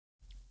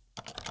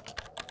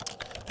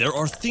There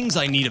are things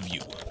I need of you,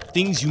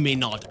 things you may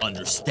not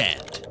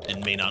understand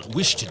and may not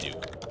wish to do,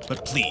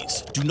 but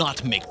please do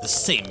not make the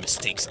same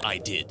mistakes I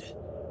did.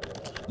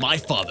 My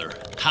father,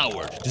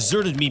 Howard,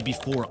 deserted me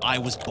before I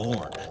was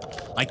born.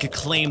 I could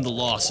claim the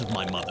loss of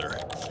my mother,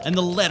 and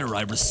the letter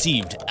I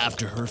received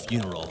after her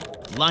funeral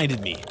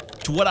blinded me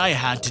to what I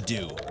had to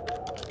do.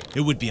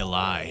 It would be a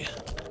lie.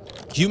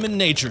 Human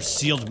nature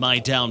sealed my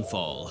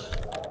downfall.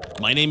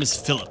 My name is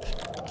Philip.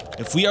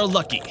 If we are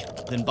lucky,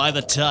 then by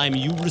the time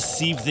you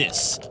receive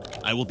this,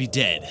 I will be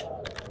dead.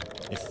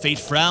 If fate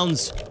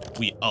frowns,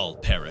 we all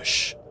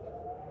perish.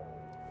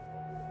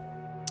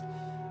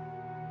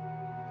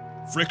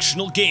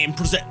 Frictional Game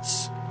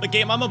presents the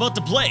game I'm about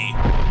to play.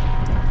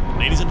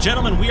 Ladies and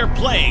gentlemen, we are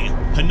playing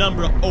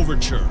Penumbra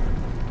Overture.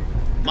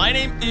 My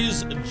name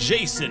is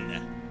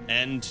Jason,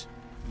 and,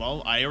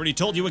 well, I already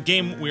told you what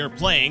game we are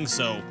playing,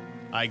 so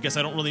I guess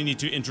I don't really need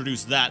to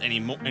introduce that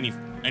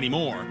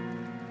anymore.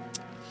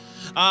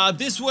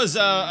 This was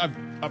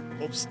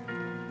oops.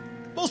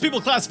 Most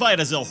people classify it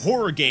as a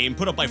horror game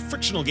put up by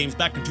Frictional Games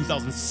back in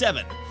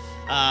 2007.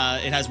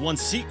 It has one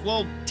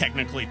sequel,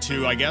 technically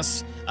two, I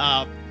guess.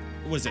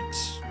 What is it?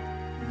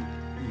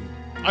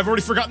 I've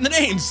already forgotten the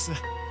names.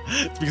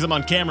 It's because I'm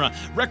on camera.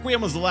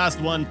 Requiem was the last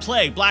one.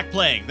 Plague, Black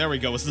Plague, there we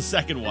go, was the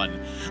second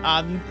one.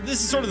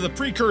 This is sort of the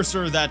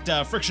precursor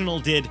that Frictional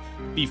did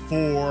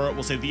before,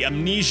 we'll say, the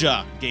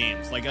Amnesia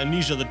games, like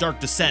Amnesia, The Dark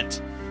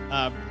Descent.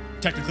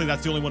 Technically,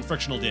 that's the only one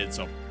Frictional did,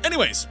 so.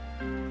 Anyways,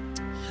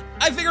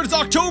 I figured it's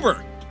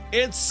October.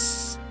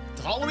 It's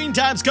Halloween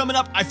time's coming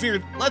up. I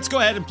figured, let's go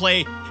ahead and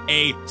play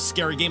a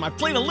scary game. I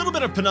played a little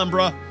bit of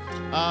Penumbra,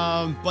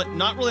 but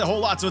not really a whole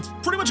lot, so it's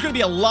pretty much going to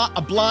be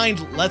a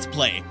blind let's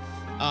play.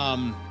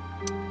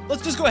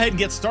 Let's just go ahead and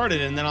get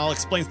started, and then I'll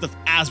explain stuff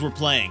as we're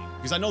playing,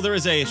 because I know there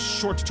is a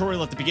short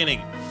tutorial at the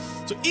beginning.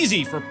 So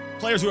easy for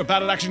players who are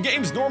bad at action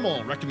games,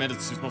 normal, recommended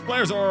to most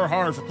players, or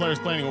hard for players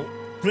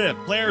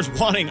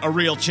wanting a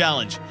real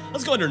challenge.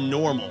 Let's go under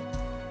normal.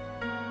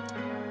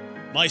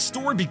 My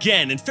story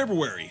began in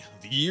February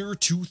of the year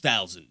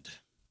 2000.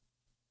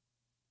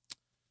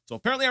 So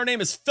apparently our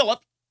name is Philip.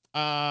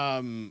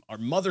 Our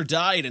mother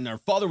died, and our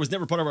father was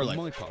never part of our life.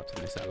 My part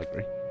in this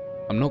allegory,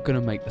 I'm not going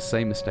to make the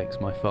same mistakes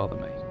my father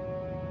made.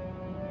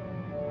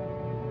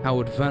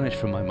 Howard vanished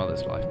from my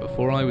mother's life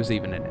before I was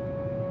even in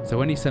it, so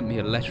when he sent me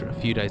a letter a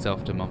few days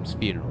after Mum's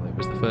funeral, it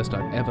was the first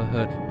I'd ever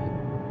heard from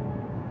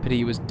him. Pity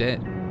he was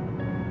dead.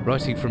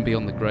 Writing from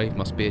beyond the grave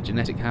must be a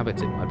genetic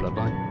habit in my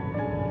bloodline.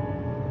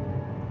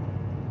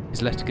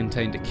 His letter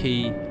contained a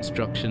key,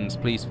 instructions,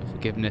 pleas for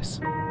forgiveness.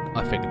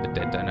 I figured the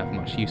dead don't have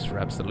much use for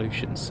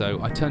absolution, so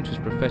I turned to his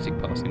prophetic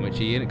passing, which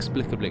he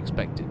inexplicably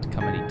expected to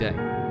come any day.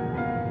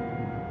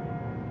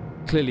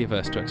 Clearly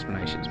averse to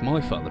explanations,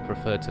 my father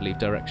preferred to leave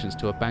directions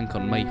to a bank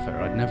on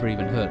Mayfair I'd never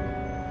even heard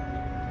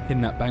of.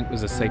 In that bank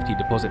was a safety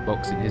deposit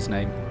box in his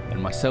name,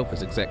 and myself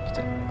as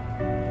executor.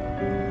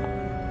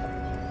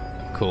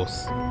 Of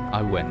course,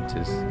 I went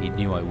as he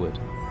knew I would.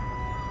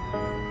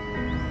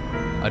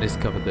 I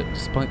discovered that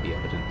despite the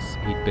evidence,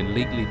 he'd been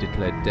legally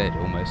declared dead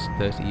almost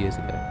 30 years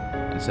ago,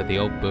 and so the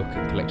old book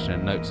and collection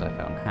of notes I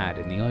found had,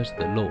 in the eyes of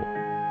the law,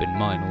 been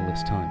mine all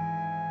this time.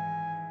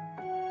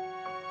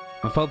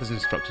 My father's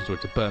instructions were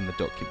to burn the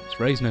documents,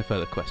 raise no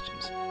further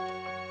questions.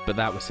 But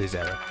that was his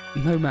error.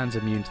 No man's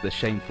immune to the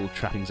shameful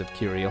trappings of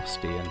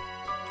curiosity, and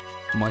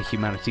my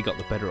humanity got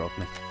the better of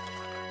me.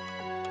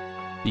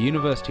 The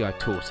university I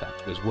taught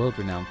at was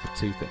world-renowned for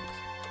two things: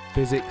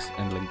 physics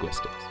and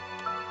linguistics.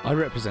 I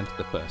represented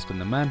the first,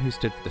 and the man who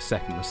stood for the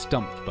second was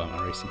stumped by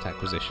my recent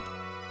acquisition.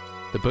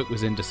 The book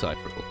was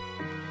indecipherable.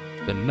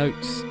 The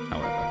notes,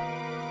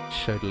 however,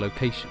 showed a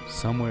location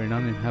somewhere in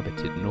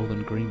uninhabited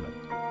northern Greenland.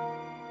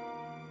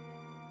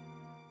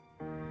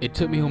 It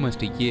took me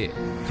almost a year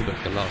to book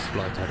the last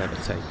flight I'd ever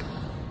taken.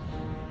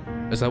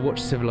 As I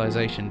watched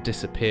civilization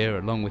disappear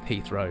along with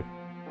Heathrow,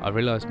 I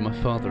realised my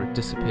father had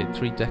disappeared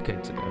 3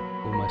 decades ago,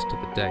 almost to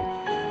the day,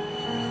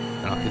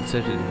 and I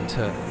considered in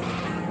turn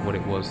what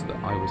it was that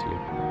I was leaving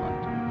behind.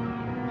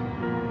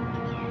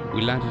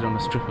 We landed on a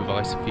strip of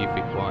ice a few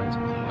feet wide,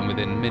 and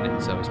within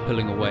minutes I was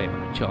pulling away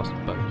on a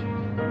chartered boat,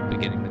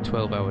 beginning the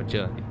 12-hour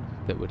journey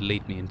that would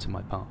lead me into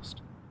my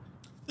past.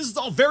 This is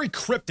all very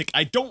cryptic.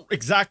 I don't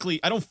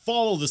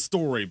follow the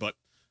story, but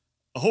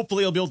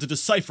hopefully I'll be able to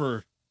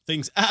decipher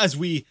things as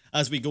we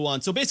go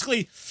on. So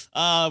basically,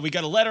 we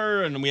got a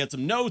letter, and we had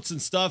some notes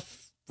and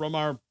stuff from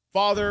our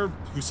father,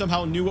 who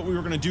somehow knew what we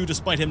were going to do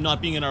despite him not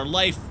being in our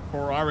life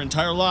for our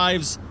entire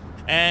lives.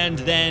 And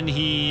then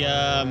he,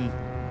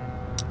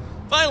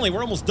 finally,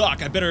 we're almost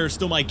dock. I better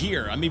stow my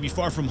gear. I may be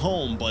far from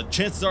home, but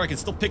chances are I can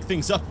still pick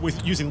things up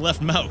with using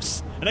left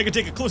mouse. And I can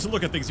take a closer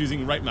look at things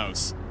using right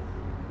mouse.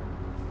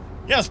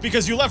 Yes,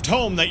 because you left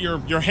home, that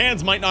your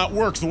hands might not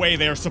work the way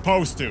they're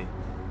supposed to.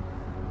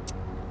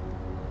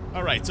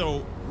 Alright,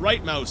 so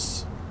right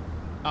mouse.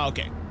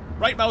 Okay.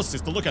 Right mouse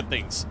is to look at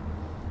things.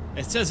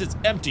 It says it's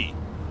empty.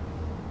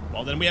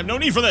 Well, then we have no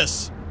need for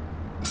this.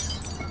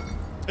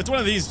 It's one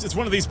of these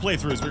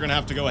playthroughs. We're gonna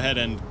have to go ahead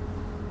and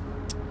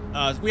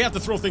we have to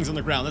throw things on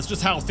the ground. That's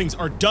just how things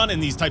are done in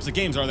these types of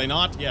games, are they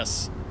not?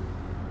 Yes.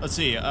 Let's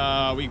see,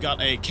 we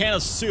got a can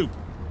of soup.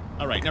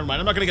 Alright, never mind.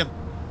 I'm not gonna get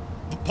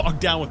bogged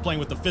down with playing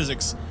with the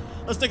physics.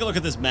 Let's take a look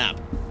at this map.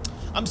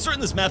 I'm certain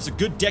this map's a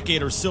good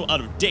decade or so out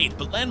of date,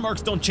 but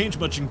landmarks don't change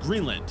much in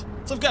Greenland.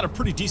 So I've got a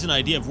pretty decent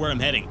idea of where I'm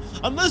heading.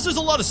 Unless there's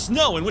a lot of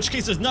snow, in which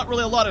case there's not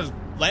really a lot of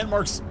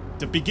landmarks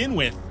to begin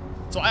with.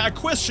 So I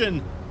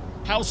question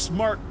how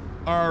smart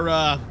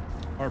our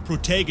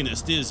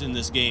protagonist is in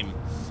this game.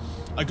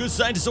 A good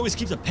scientist always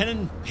keeps a pen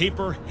and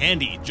paper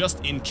handy,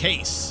 just in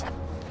case.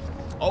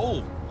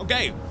 Oh,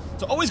 okay.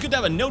 So always good to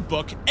have a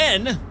notebook.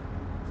 N,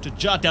 to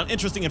jot down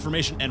interesting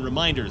information and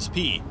reminders.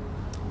 P,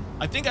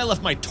 I think I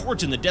left my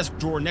torch in the desk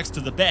drawer next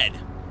to the bed.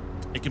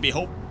 It can be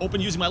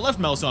open using my left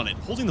mouse on it,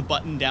 holding the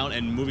button down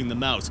and moving the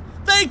mouse.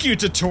 Thank you,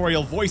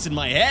 tutorial voice in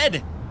my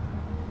head!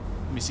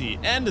 Let me see.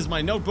 N is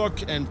my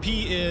notebook, and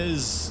P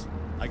is,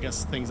 I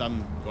guess, things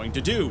I'm going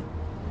to do.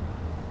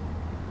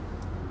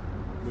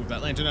 Move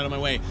that lantern out of my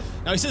way.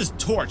 Now he says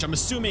torch. I'm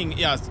assuming,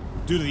 yeah,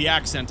 due to the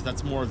accent,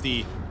 that's more of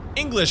the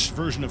English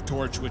version of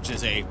torch, which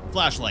is a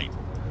flashlight.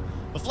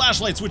 The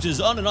flashlight switches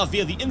on and off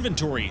via the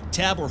inventory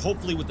tab, or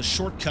hopefully with the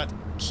shortcut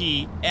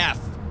key F.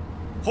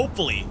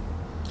 Hopefully.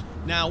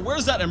 Now,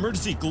 where's that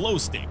emergency glow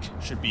stick?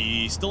 Should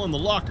be still in the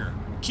locker.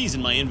 Keys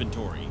in my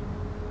inventory.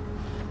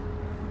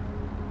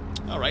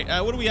 Alright,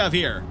 what do we have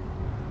here?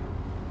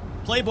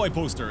 Playboy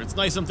poster. It's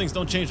nice some things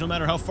don't change no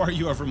matter how far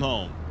you are from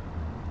home.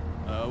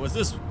 What's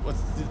this? What's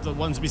the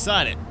ones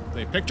beside it? Are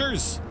they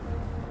pictures?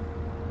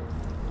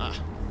 Ah,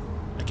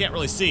 I can't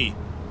really see.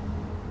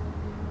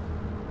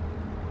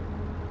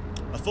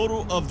 A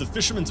photo of the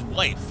fisherman's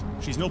wife.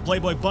 She's no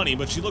Playboy bunny,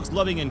 but she looks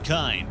loving and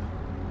kind.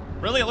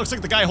 Really? It looks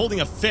like the guy holding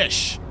a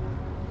fish.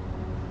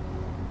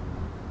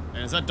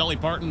 And is that Dolly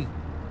Parton?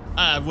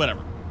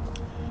 Whatever.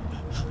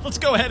 Let's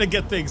go ahead and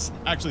get things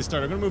actually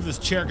started. I'm gonna move this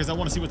chair because I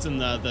want to see what's in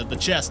the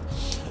chest.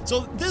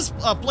 So this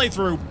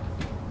playthrough,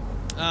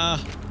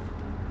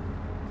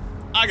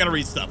 I gotta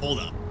read stuff. Hold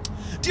up.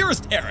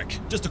 Dearest Eric,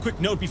 just a quick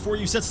note before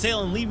you set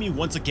sail and leave me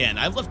once again.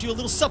 I've left you a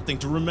little something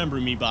to remember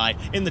me by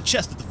in the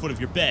chest at the foot of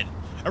your bed.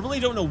 I really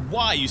don't know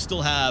why you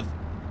still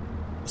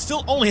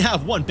only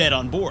have one bed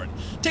on board.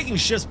 Taking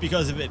shifts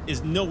because of it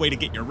is no way to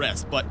get your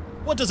rest, but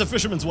what does a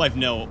fisherman's wife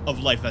know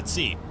of life at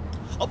sea?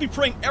 I'll be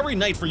praying every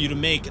night for you to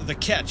make the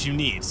catch you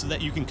need so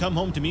that you can come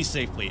home to me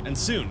safely, and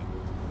soon.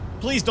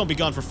 Please don't be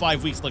gone for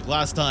 5 weeks like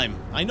last time.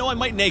 I know I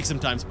might nag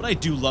sometimes, but I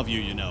do love you,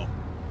 you know.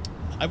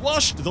 I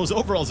washed those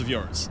overalls of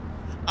yours.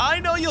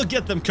 I know you'll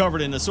get them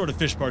covered in assorted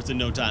fish parts in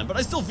no time, but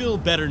I still feel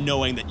better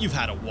knowing that you've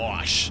had a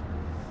wash.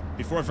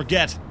 Before I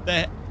forget,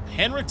 the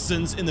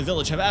Henriksons in the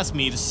village have asked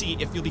me to see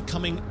if you'll be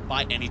coming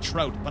by any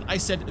trout, but I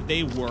said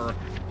they were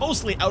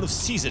mostly out of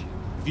season.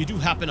 If you do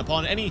happen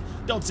upon any,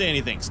 don't say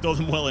anything. Stow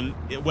them well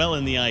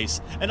in the ice,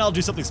 and I'll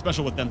do something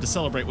special with them to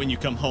celebrate when you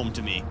come home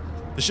to me.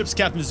 The ship's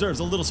captain deserves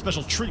a little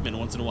special treatment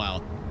once in a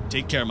while.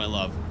 Take care, my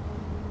love.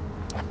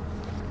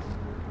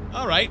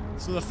 Alright,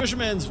 so the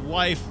fisherman's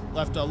wife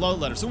left a love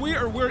letter. So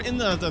we're in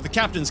the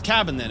captain's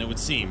cabin then, it would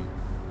seem.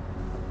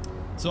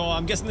 So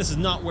I'm guessing this is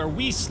not where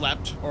we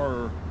slept,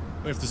 or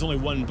if there's only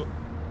one,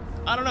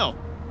 I don't know.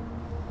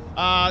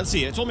 Let's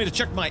see, it told me to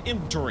check my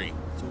inventory.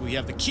 So we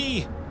have the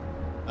key.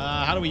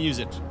 How do we use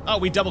it? Oh,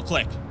 we double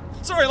click.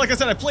 Sorry, like I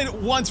said, I played it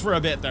once for a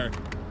bit there.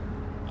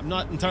 I'm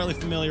not entirely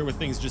familiar with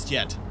things just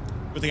yet.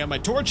 Good thing I have my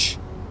torch.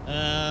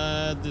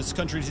 This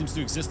country seems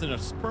to exist in a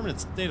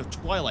permanent state of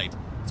twilight.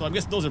 So I'm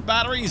guessing those are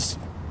batteries.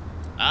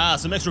 Ah,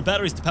 some extra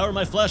batteries to power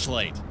my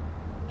flashlight.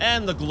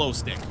 And the glow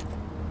stick.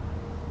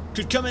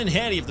 Could come in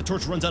handy if the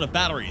torch runs out of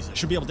batteries. I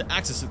should be able to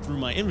access it through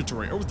my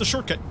inventory or with the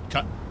shortcut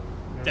cut.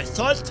 The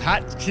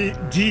shortcut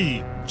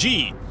key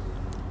G.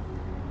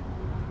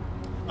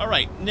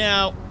 Alright,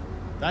 now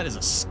that is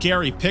a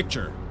scary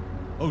picture.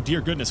 Oh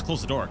dear goodness,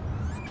 close the door.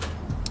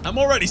 I'm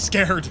already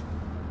scared.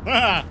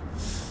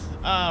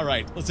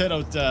 Alright, let's head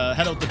out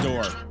the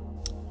door.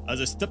 As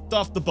I stepped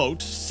off the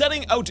boat,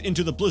 setting out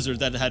into the blizzard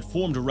that had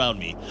formed around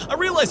me, I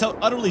realized how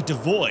utterly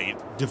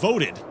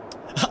devoted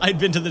I'd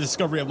been to the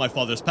discovery of my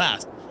father's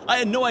past. I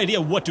had no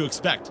idea what to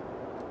expect.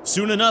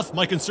 Soon enough,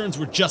 my concerns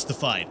were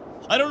justified.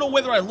 I don't know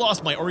whether I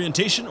lost my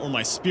orientation or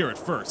my spirit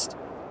first,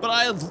 but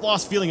I had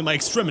lost feeling in my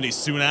extremities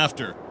soon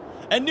after,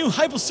 and knew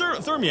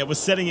hypothermia was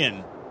setting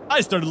in.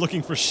 I started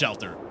looking for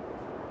shelter.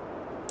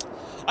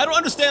 I don't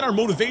understand our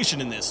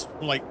motivation in this.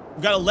 We're like,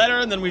 we got a letter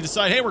and then we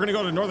decide, hey, we're gonna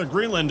go to northern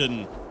Greenland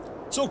and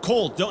so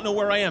cold, don't know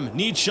where I am,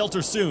 need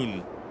shelter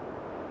soon.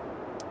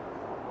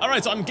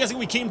 Alright, so I'm guessing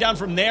we came down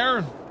from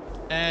there,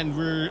 and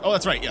oh,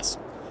 that's right, yes.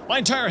 My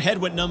entire head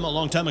went numb a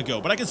long time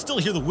ago, but I can still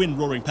hear the wind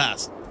roaring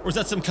past. Or is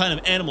that some kind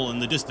of animal in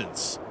the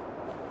distance?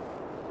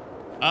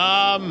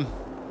 I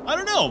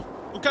don't know.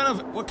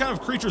 What kind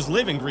of creatures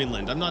live in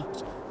Greenland? I'll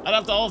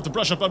have to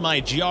brush up on my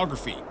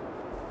geography.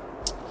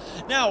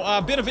 Now,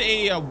 a bit of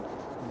a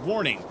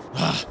warning.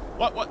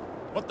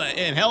 What the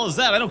hell is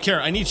that? I don't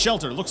care. I need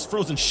shelter. Looks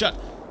frozen shut.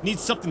 Need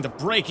something to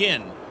break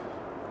in.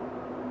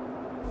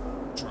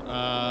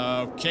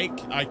 Okay,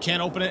 I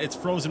can't open it. It's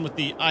frozen with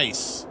the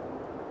ice.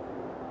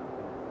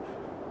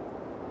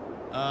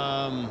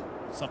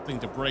 Something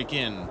to break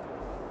in.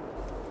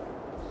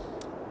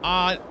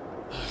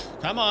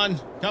 Come on.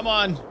 Come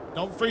on.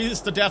 Don't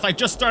freeze to death. I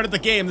just started the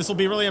game. This will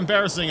be really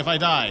embarrassing if I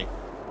die.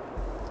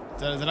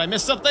 Did I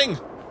miss something?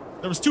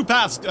 There was 2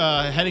 paths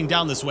heading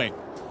down this way.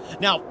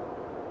 Now,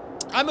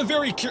 I'm a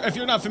very, if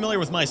you're not familiar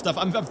with my stuff,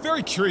 I'm a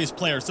very curious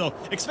player, so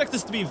expect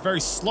this to be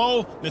very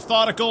slow,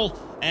 methodical,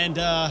 and,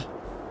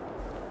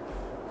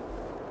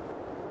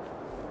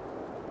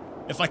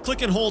 if I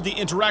click and hold the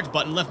interact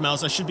button, left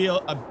mouse, I should be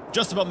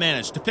just about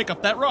managed to pick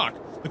up that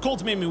rock. The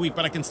cold's made me weak,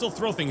 but I can still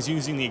throw things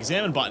using the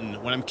examine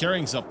button when I'm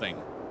carrying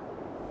something.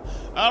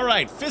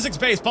 Alright,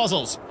 physics-based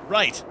puzzles.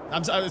 Right.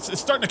 It's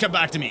starting to come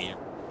back to me.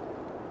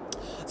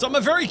 So I'm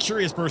a very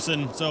curious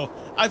person, so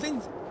I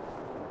think,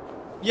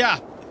 yeah,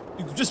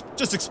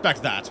 just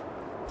expect that.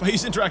 If I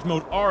use interact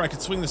mode R, I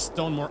could swing the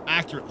stone more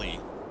accurately.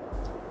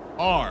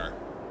 R.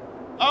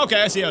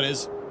 Okay, I see how it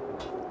is.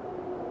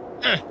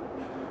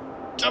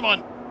 Come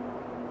on.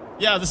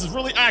 Yeah, this is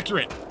really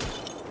accurate.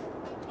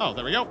 Oh,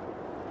 there we go.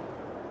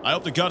 I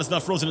hope the god is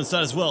not frozen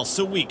inside as well.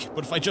 So weak.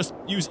 But if I just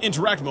use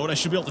interact mode, I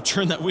should be able to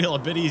turn that wheel a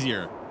bit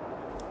easier.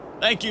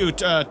 Thank you,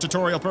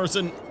 tutorial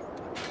person.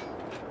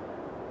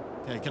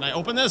 Okay, can I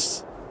open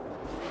this?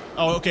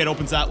 Oh, okay, it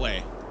opens that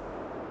way.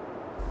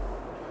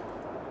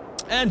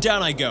 And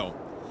down I go.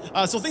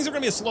 So things are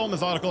going to be slow and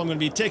methodical. I'm going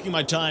to be taking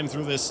my time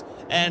through this.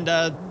 And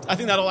I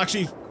think that'll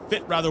actually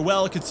fit rather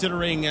well,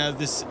 considering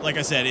this, like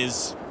I said,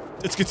 it's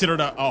considered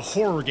a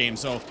horror game,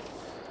 so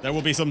there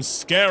will be some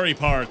scary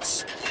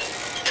parts.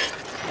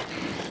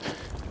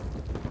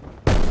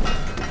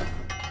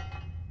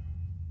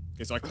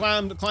 Okay, so I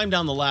climbed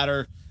down the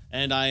ladder,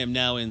 and I am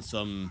now in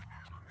some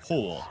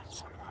hole.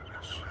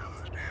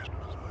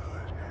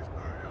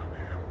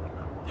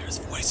 There's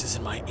voices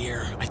in my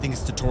ear. I think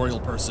it's tutorial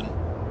person.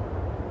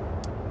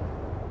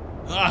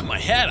 Ah, my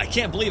head! I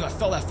can't believe I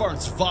fell that far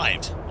and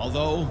survived.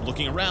 Although,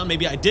 looking around,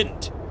 maybe I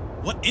didn't.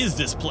 What is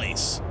this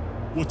place?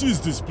 What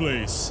is this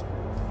place?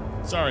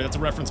 Sorry, that's a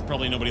reference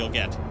probably nobody will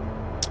get.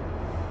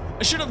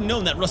 I should have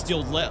known that rusty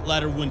old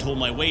ladder wouldn't hold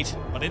my weight,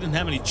 but I didn't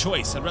have any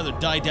choice. I'd rather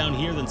die down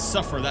here than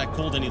suffer that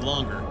cold any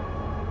longer.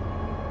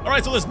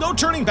 Alright, so there's no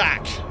turning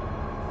back.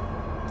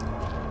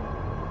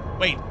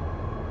 Wait.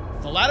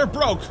 The ladder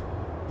broke.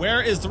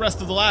 Where is the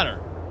rest of the ladder?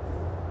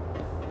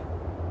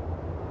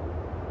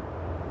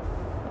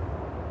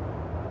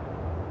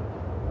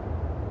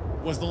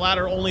 Was the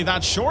ladder only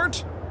that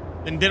short?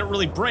 Then did it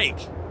really break?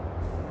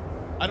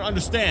 I don't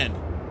understand.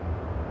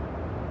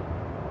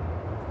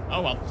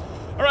 Oh well.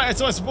 Alright,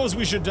 so I suppose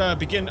we should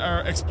begin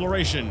our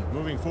exploration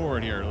moving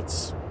forward here.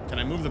 Can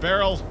I move the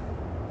barrel?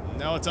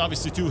 No, it's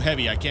obviously too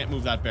heavy. I can't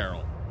move that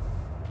barrel.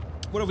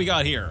 What have we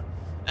got here?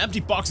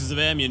 Empty boxes of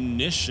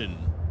ammunition.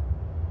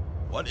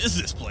 What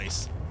is this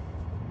place?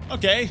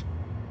 Okay.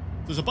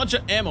 There's a bunch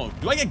of ammo.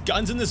 Do I get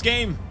guns in this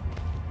game?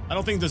 I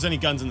don't think there's any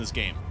guns in this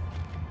game.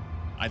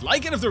 I'd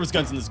like it if there was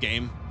guns in this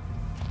game.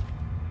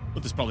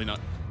 But there's probably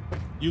not.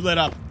 You lit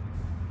up.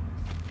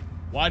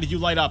 Why did you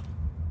light up?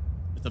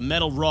 It's a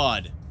metal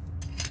rod.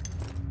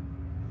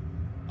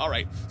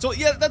 Alright. So,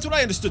 yeah, that's what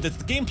I understood. That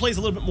the game plays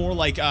a little bit more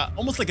like,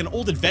 almost like an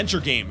old adventure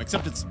game,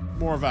 except it's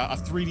more of a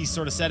 3D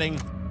sort of setting.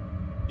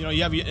 You know,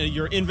 you have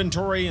your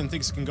inventory and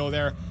things can go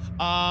there.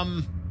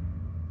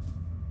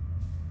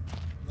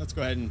 Let's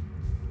go ahead and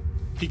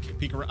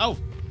peek around. Oh!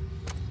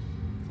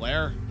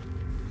 Flare.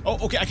 Oh,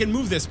 okay, I can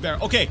move this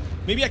barrel. Okay,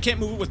 maybe I can't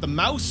move it with the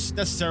mouse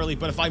necessarily,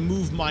 but if I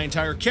move my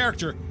entire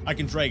character, I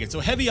can drag it. So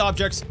heavy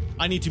objects,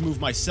 I need to move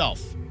myself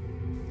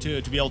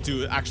to be able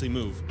to actually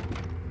move.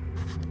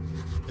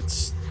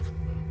 It's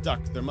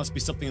stuck. There must be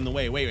something in the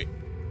way. Wait.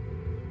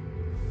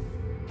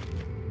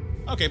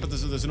 Okay, but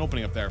there's an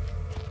opening up there.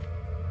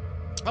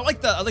 I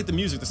like the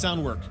music, the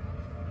sound work.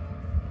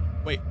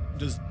 Wait,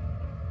 does...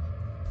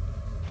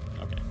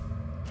 Okay.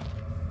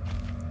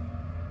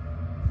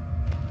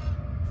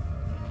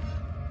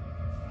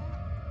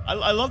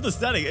 I love the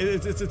setting.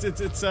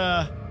 It's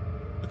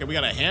okay, we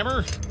got a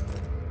hammer.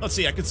 Let's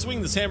see, I can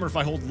swing this hammer if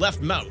I hold left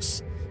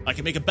mouse. I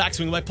can make a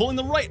backswing by pulling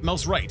the right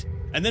mouse right,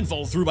 and then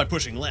follow through by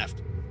pushing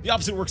left. The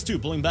opposite works too.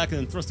 Pulling back and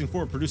then thrusting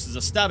forward produces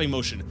a stabbing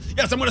motion.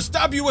 Yes, I'm gonna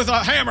stab you with a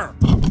hammer!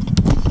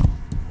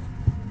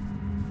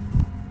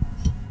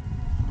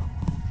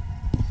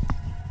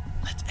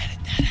 Let's edit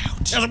that out.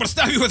 Yes, I'm gonna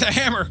stab you with a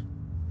hammer!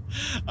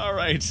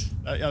 Alright.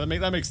 Yeah,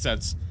 that makes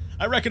sense.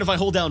 I reckon if I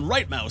hold down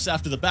right mouse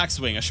after the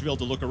backswing, I should be able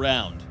to look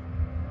around.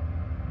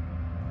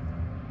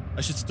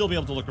 I should still be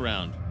able to look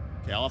around.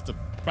 Okay, I'll have to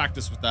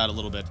practice with that a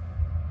little bit.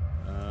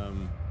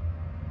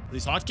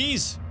 These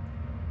hotkeys?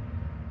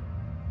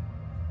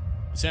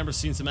 This hammer's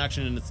seen some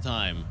action in its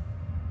time.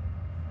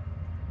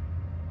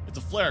 It's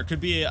a flare. It could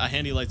be a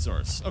handy light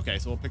source. Okay,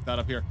 so we'll pick that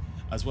up here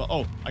as well.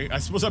 Oh, I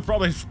suppose I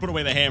probably should put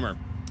away the hammer.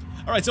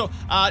 Alright, so,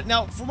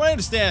 now, from what I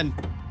understand,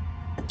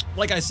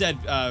 like I said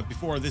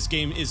before, this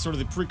game is sort of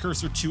the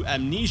precursor to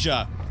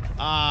Amnesia.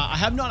 I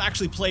have not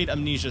actually played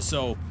Amnesia,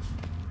 so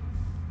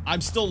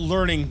I'm still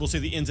learning, we'll say,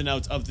 the ins and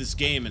outs of this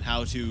game and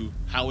how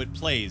it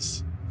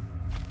plays.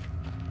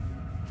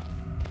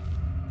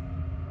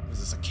 Is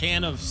this a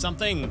can of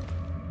something?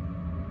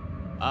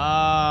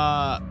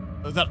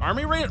 Is that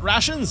army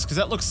rations? Because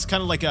that looks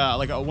kind of like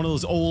one of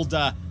those old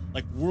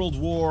like World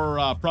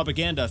War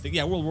propaganda thing.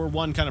 Yeah, World War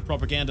I kind of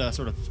propaganda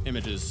sort of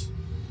images.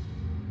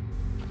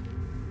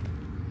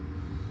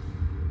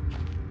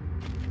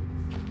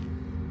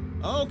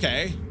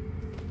 Okay.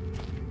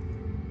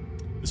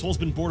 This hole's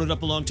been boarded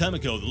up a long time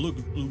ago.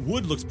 The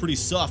wood looks pretty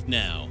soft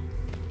now.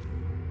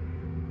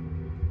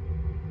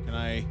 Can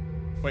I...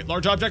 Wait,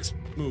 large objects?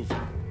 Move.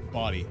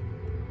 Body.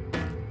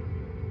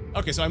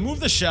 Okay, so I move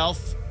the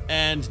shelf,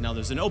 and now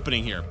there's an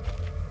opening here.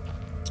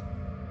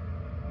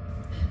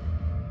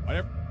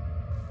 Whatever.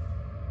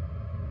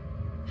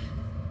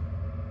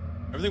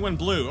 Everything went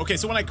blue. Okay,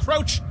 so when I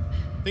crouch,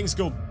 things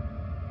go...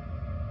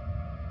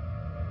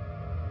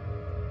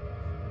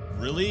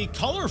 really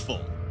colorful.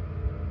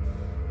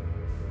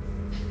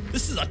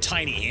 This is a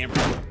tiny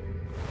hammer.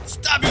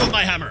 Stab you with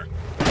my hammer!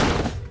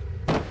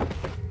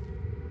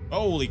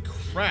 Holy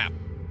crap.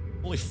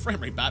 Holy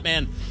frame rate,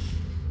 Batman.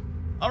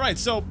 Alright,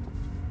 so...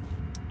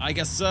 I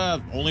guess,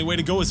 only way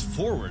to go is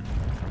forward.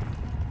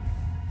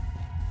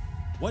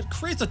 What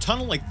creates a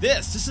tunnel like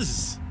this? This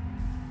is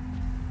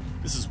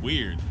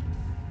weird.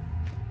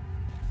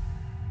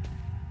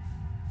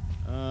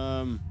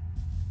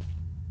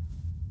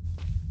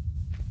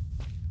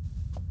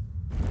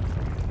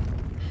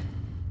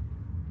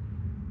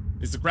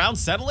 Is the ground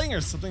settling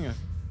or something?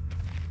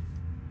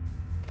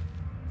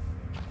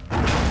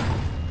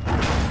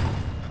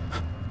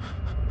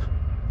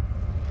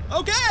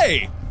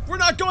 Okay! We're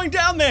not going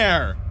down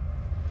there!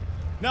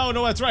 No,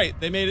 that's right.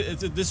 They made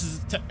it. This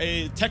is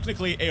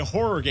technically a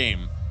horror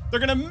game. They're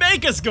gonna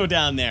make us go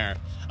down there.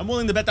 I'm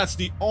willing to bet that's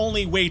the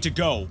only way to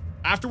go.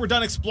 After we're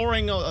done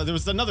exploring, there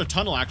was another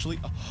tunnel actually.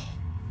 Oh,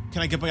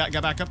 can I get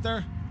back up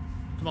there?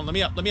 Come on, let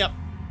me up, let me up.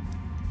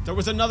 There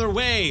was another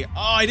way. Oh,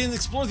 I didn't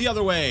explore the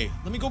other way.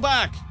 Let me go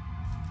back.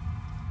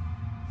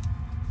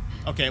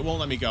 Okay, it won't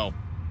let me go.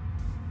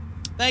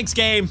 Thanks,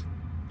 game.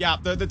 Yeah,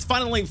 that's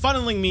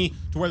funneling me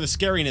to where the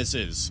scariness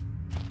is.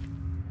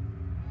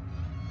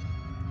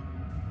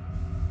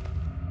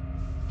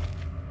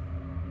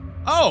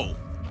 Oh!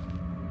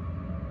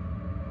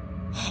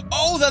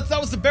 Oh, that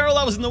was the barrel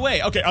that was in the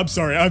way. Okay, I'm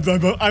sorry.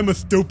 I'm a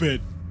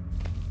stupid.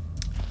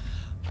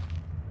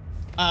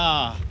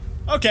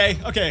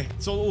 Okay.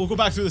 So we'll go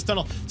back through this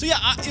tunnel. So yeah,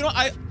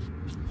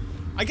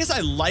 I guess I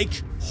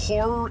like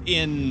horror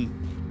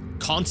in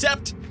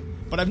concept,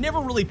 but I've never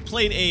really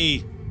played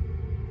a...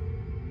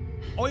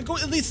 Oh, I go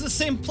at least to the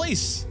same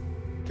place.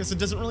 Guess it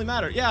doesn't really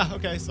matter. Yeah,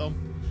 okay, so...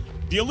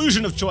 The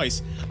illusion of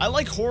choice. I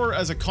like horror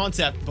as a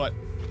concept, but...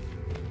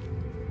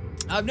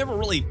 I've never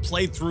really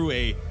played through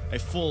a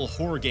full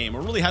horror game,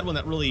 or really had one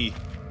that really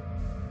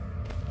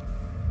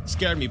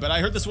scared me, but I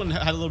heard this one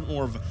had a little bit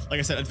more of, like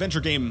I said, adventure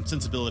game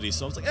sensibility,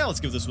 so I was like, yeah,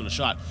 let's give this one a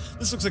shot.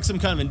 This looks like some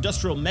kind of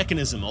industrial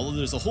mechanism, although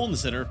there's a hole in the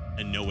center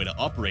and no way to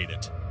operate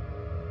it.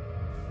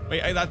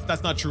 Wait,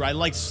 that's not true. I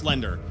like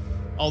Slender,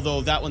 although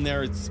that one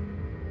there, it's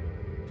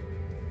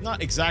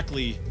not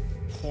exactly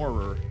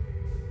horror.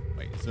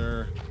 Wait, is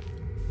there...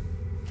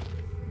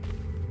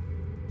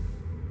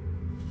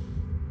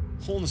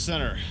 Hole in the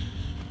center.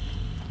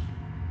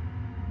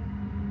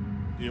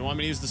 Do you want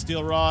me to use the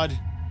steel rod?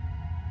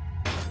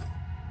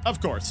 Of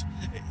course.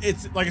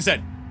 It's, like I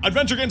said,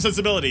 adventure game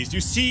sensibilities.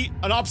 You see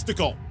an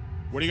obstacle.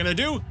 What are you gonna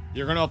do?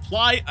 You're gonna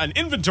apply an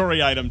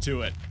inventory item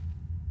to it.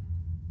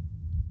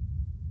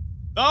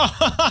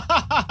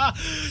 Oh,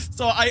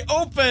 so I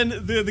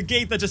open the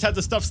gate that just had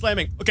the stuff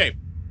slamming. Okay.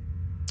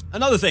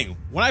 Another thing.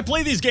 When I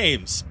play these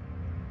games,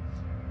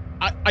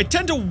 I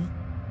tend to...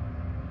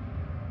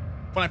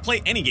 When I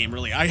play any game,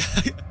 really,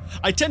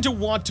 I tend to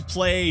want to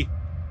play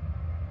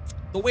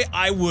the way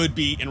I would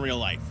be in real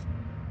life.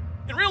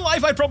 In real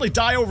life, I'd probably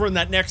die over in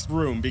that next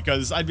room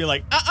because I'd be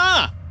like,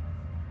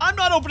 I'm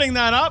not opening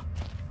that up.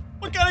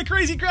 What kind of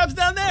crazy crap's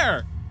down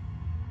there?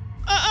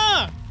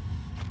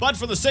 But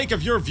for the sake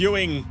of your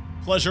viewing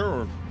pleasure,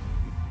 or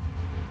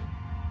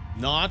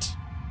not,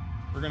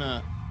 we're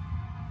gonna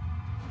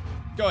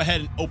go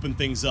ahead and open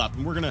things up,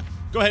 and we're gonna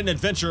go ahead and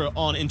adventure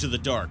on into the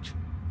dark.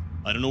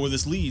 I don't know where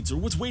this leads or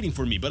what's waiting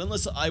for me, but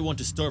unless I want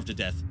to starve to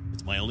death,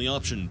 it's my only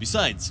option.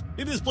 Besides,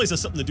 maybe this place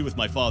has something to do with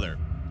my father.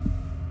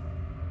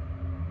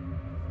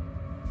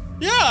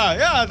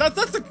 Yeah,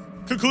 that's the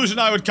conclusion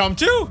I would come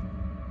to.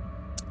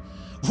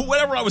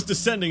 Whatever I was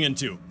descending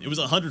into, it was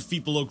 100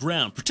 feet below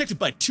ground, protected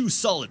by 2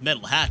 solid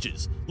metal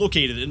hatches,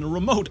 located in a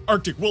remote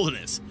Arctic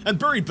wilderness, and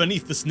buried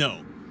beneath the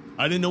snow.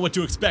 I didn't know what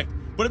to expect,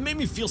 but it made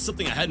me feel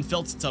something I hadn't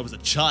felt since I was a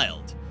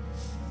child.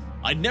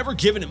 I'd never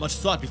given it much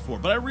thought before,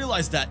 but I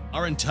realized that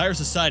our entire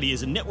society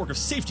is a network of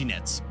safety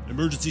nets.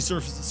 Emergency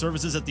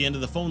services at the end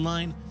of the phone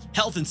line,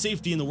 health and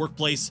safety in the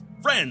workplace,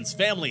 friends,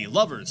 family,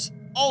 lovers,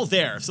 all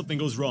there if something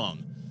goes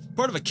wrong.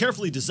 Part of a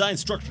carefully designed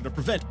structure to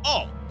prevent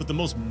all but the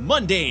most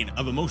mundane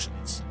of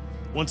emotions.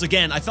 Once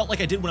again, I felt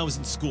like I did when I was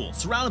in school,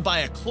 surrounded by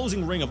a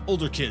closing ring of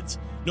older kids,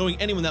 knowing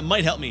anyone that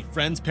might help me,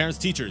 friends, parents,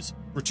 teachers,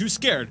 were too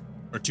scared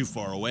or too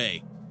far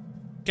away.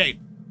 Okay,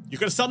 you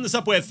could have summed this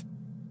up with,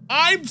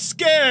 I'm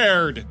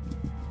scared!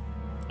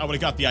 I would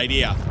have got the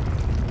idea.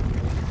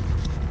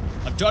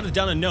 I've jotted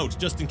down a note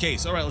just in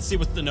case. Alright, let's see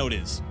what the note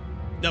is.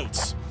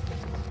 Notes.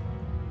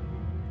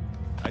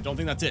 I don't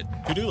think that's it.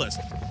 To-do list.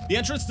 The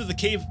entrance to the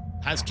cave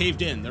has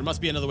caved in. There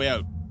must be another way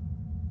out.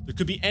 There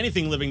could be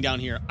anything living down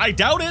here. I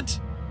doubt it!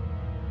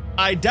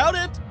 I doubt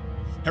it!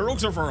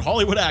 Heroics are for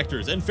Hollywood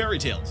actors and fairy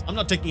tales. I'm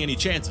not taking any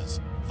chances.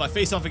 If I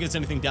face off against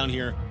anything down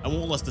here, I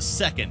won't last a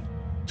second.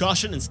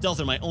 Caution and stealth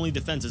are my only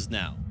defenses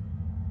now.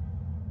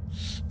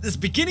 This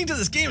beginning to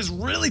this game is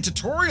really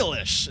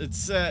tutorial-ish.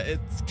 It's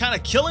kind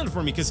of killing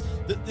for me because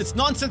it's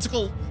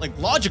nonsensical, like,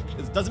 logic.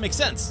 It doesn't make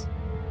sense.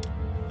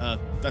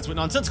 That's what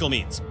nonsensical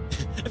means.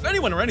 If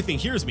anyone or anything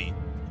hears me,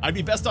 I'd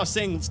be best off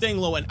staying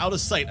low and out of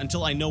sight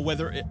until I know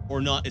whether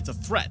or not it's a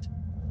threat.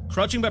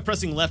 Crouching by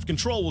pressing left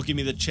control will give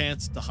me the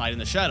chance to hide in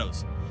the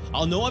shadows.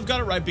 I'll know I've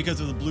got it right because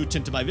of the blue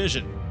tint to my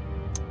vision.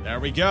 There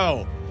we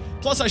go.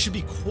 Plus, I should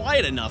be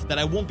quiet enough that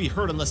I won't be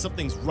heard unless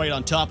something's right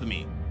on top of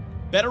me.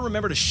 Better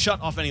remember to shut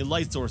off any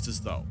light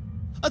sources, though.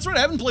 That's right,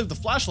 I haven't played with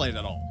the flashlight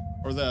at all.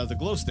 Or the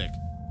glow stick.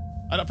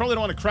 I probably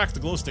don't want to crack the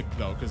glow stick,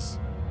 though, because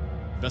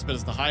best bet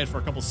is to hide for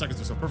a couple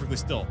seconds or so perfectly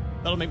still.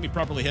 That'll make me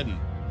properly hidden.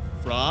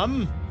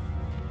 From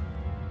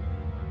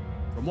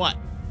what?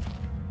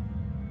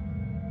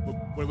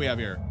 What do we have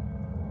here?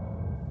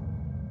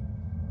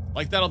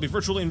 Like that, I'll be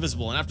virtually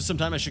invisible, and after some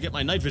time I should get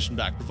my night vision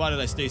back, provided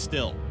I stay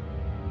still.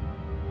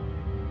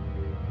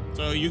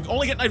 So you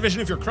only get night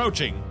vision if you're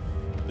crouching.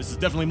 This is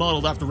definitely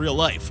modeled after real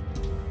life.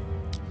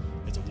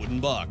 It's a wooden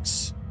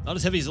box. Not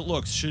as heavy as it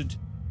looks.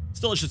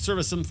 Still, it should serve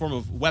as some form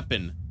of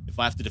weapon if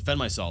I have to defend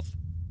myself.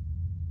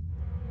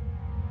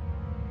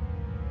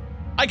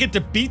 I get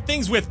to beat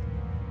things with...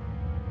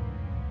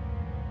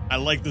 I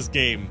like this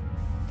game.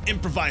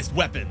 Improvised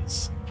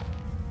weapons.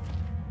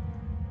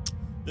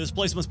 This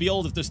place must be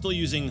old if they're still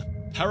using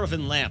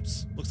paraffin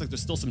lamps. Looks like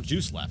there's still some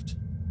juice left.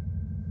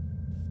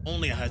 If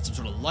only I had some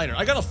sort of lighter.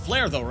 I got a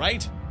flare though,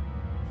 right?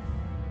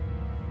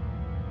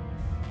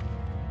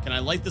 Can I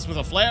light this with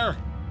a flare?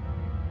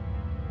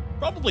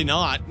 Probably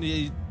not.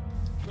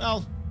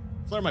 Well,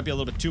 flare might be a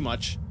little bit too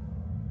much.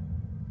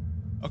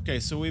 Okay,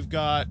 so we've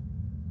got...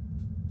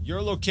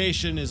 Your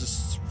location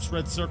is a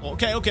red circle.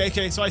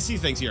 Okay, so I see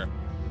things here.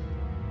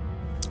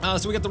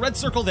 So we got the red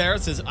circle there.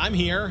 It says, I'm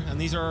here,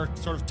 and these are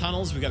sort of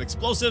tunnels. We got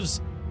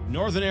explosives,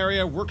 northern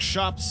area,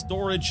 workshop,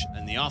 storage,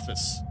 and the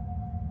office.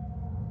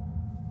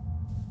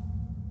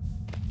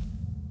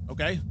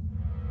 Okay.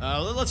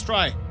 Let's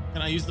try.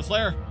 Can I use the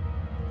flare?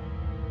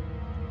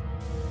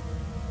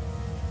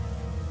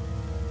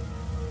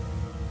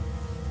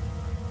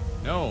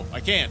 No, I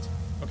can't.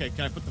 Okay,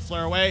 can I put the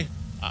flare away?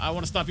 I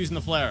want to stop using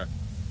the flare.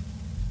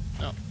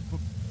 No.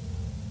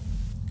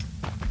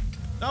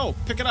 No,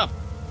 pick it up.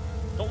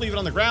 Don't leave it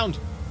on the ground.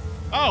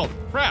 Oh,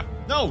 crap.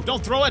 No,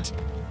 don't throw it.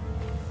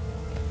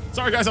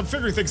 Sorry, guys, I'm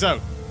figuring things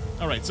out.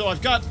 Alright, so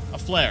I've got a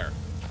flare.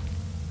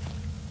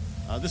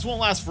 This won't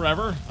last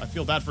forever. I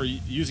feel bad for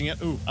using it.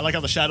 Ooh, I like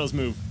how the shadows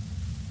move.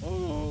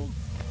 Oh.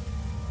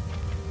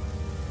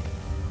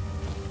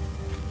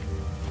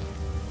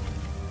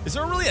 Is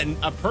there really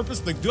a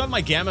purpose? Like, do I have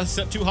my gamma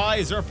set too high?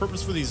 Is there a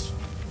purpose for these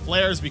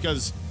flares?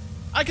 Because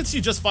I can see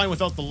just fine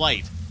without the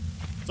light.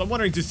 So I'm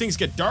wondering, do things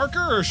get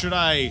darker, or should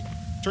I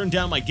turn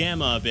down my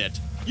gamma a bit?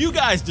 You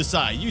guys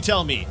decide. You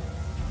tell me.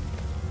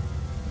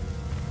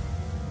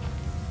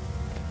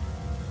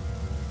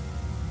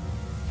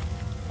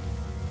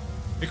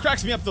 It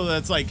cracks me up, though, that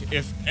it's like,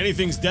 if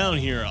anything's down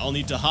here, I'll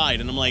need to hide.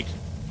 And I'm like,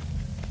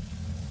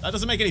 that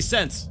doesn't make any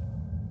sense.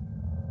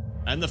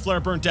 And the flare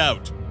burnt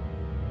out.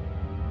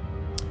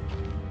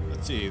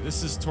 Let's see.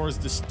 This is towards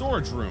the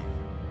storage room.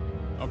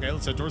 Okay,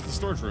 let's head towards the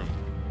storage room.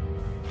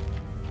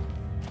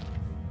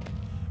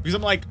 Because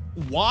I'm like,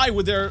 why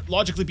would there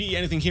logically be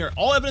anything here?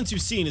 All evidence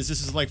you've seen is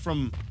this is like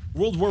from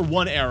World War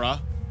I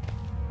era.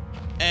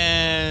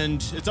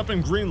 And it's up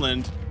in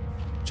Greenland.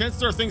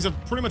 Chances are things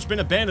have pretty much been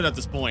abandoned at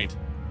this point.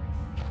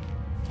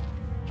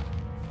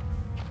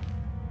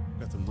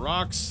 Got some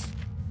rocks.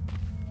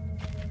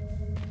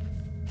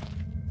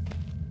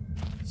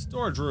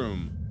 Storage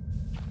room.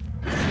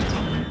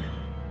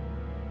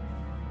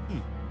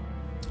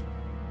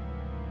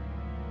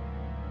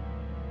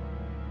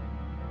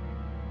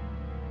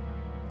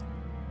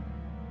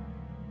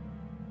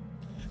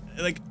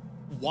 Like,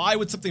 why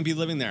would something be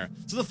living there?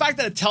 So the fact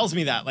that it tells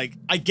me that, like,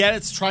 I get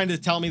it's trying to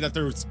tell me that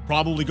there's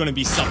probably going to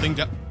be something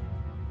to...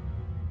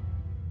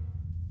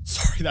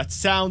 Sorry, that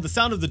sound, the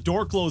sound of the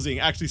door closing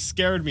actually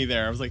scared me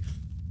there. I was like,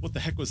 what the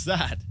heck was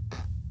that?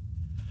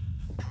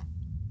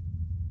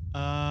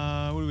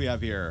 What do we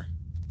have here?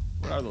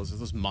 What are those? Are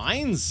those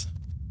mines?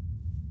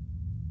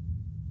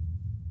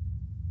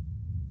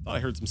 Thought I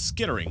heard some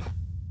skittering.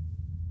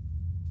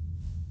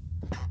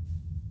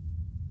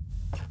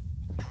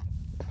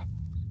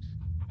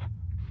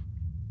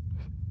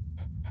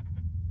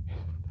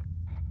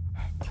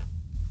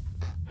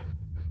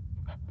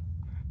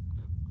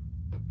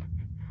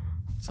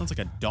 Sounds like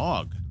a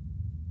dog.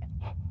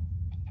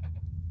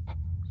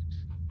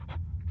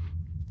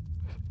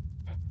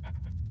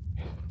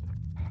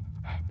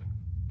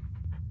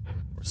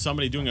 Or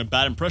somebody doing a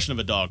bad impression of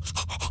a dog.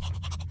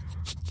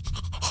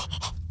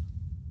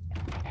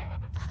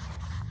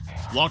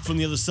 Locked from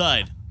the other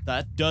side.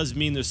 That does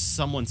mean there's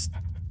someone...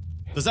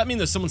 Does that mean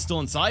there's someone still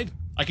inside?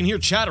 I can hear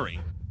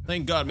chattering.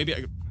 Thank God. Maybe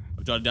I've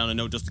jotted down a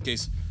note just in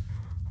case.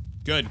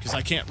 Good, because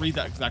I can't read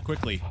that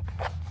quickly.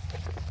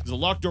 There's a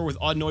locked door with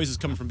odd noises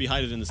coming from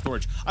behind it in the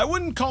storage. I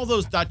wouldn't call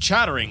that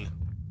chattering.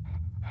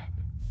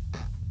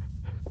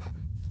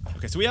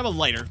 Okay, so we have a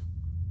lighter.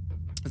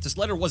 If this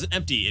lighter wasn't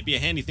empty, it'd be a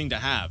handy thing to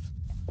have.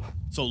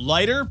 So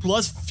lighter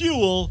plus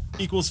fuel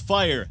equals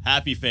fire.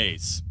 Happy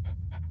face.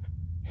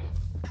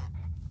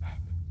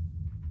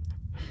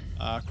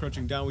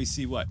 Crouching down, we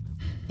see what?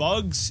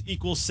 Bugs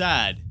equals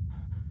sad.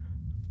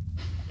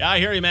 Yeah, I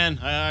hear you, man.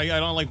 I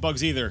don't like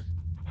bugs either.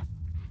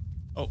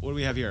 Oh, what do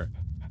we have here?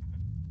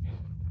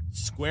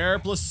 Square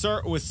plus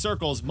with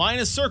circles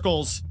minus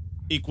circles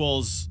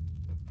equals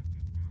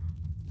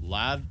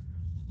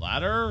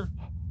ladder,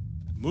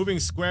 moving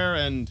square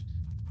and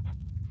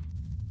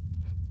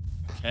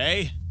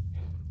okay.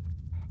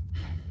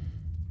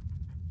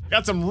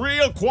 Got some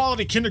real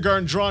quality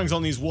kindergarten drawings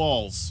on these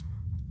walls.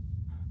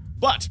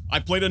 But I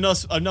played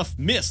enough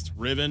Myst,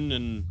 Ribbon,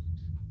 and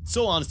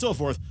so on and so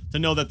forth to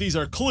know that these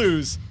are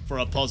clues for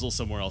a puzzle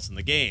somewhere else in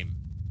the game.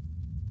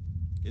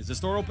 Is this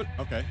door open?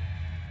 Okay.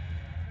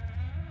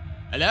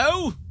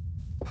 Hello?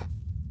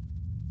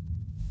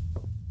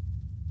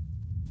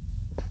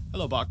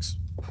 Hello, box.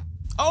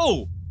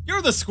 Oh!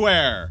 You're the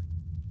square!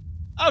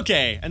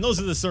 Okay, and those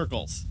are the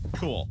circles.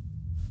 Cool.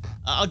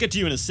 I'll get to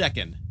you in a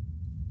second.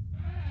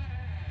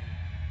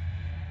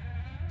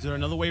 Is there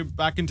another way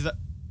back into the...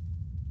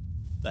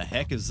 The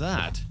heck is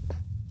that?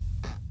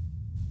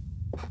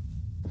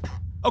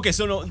 Okay,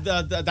 so no,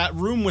 that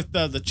room with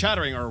the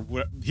chattering, or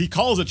what he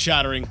calls it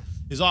chattering,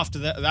 is off to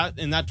that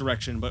in that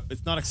direction, but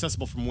it's not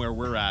accessible from where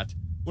we're at.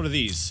 What are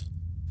these?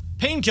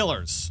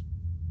 Painkillers!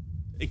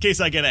 In case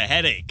I get a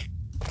headache.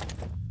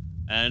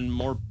 And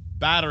more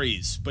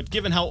batteries. But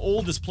given how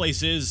old this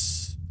place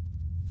is...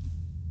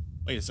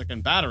 Wait a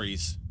second,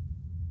 batteries?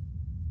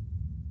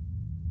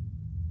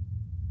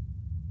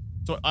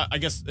 So I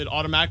guess it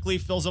automatically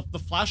fills up the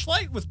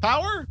flashlight with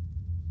power?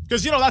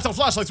 Because, you know, that's how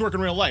flashlights work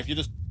in real life. You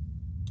just...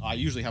 I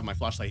usually have my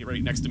flashlight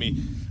right next to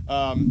me.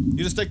 You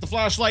just take the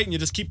flashlight and you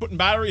just keep putting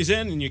batteries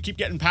in and you keep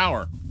getting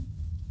power.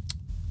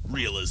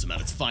 Realism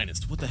at its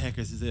finest. What the heck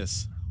is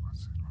this?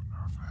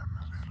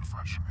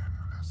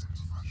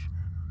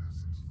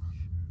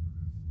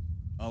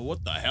 Oh,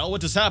 what the hell?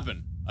 What just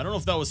happened? I don't know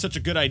if that was such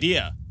a good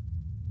idea.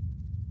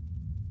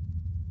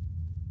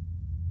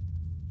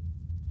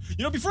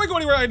 You know, before I go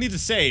anywhere, I need to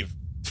save.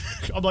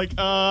 I'm like,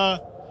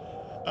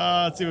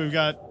 let's see what we've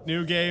got.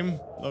 New game.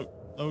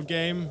 Load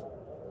game.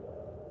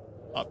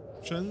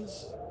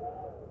 Options.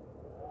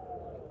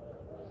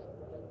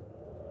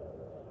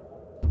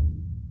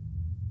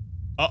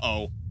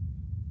 Uh-oh.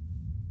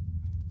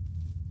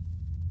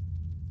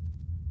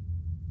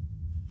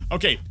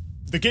 Okay,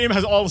 the game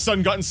has all of a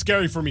sudden gotten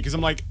scary for me because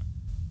I'm like,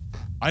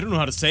 I don't know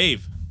how to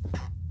save.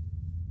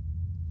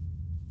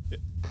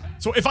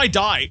 So if I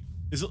die,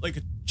 is it like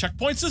a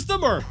checkpoint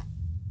system or?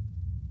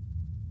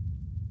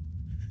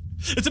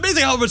 It's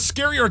amazing how much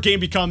scarier a game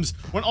becomes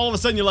when all of a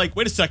sudden you're like,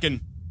 wait a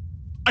second,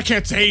 I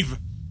can't save.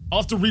 I'll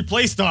have to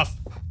replay stuff.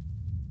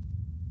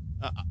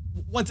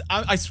 Once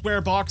I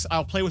swear, box,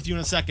 I'll play with you in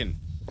a second.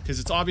 Because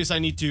it's obvious I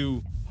need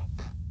to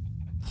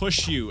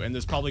push you, and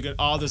there's probably good.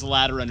 Oh, there's a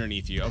ladder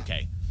underneath you.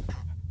 Okay.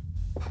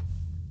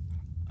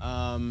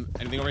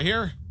 Anything over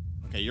here?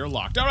 Okay, you're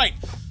locked. All right.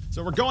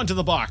 So we're going to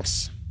the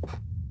box.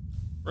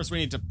 First, we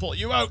need to pull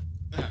you out.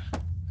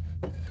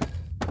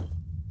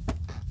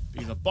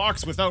 Because a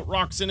box without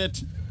rocks in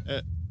it.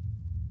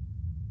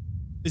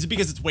 Is it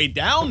because it's weighed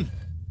down?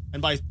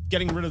 And by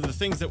getting rid of the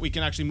things that we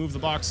can actually move the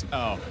box.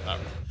 Oh,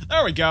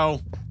 there we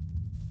go.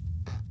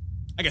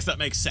 I guess that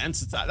makes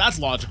sense. That's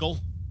logical.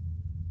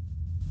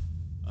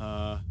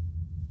 How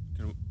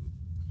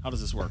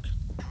does this work?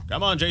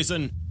 Come on,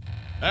 Jason.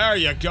 There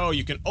you go.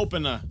 You can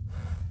open a...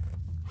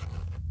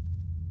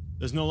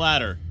 There's no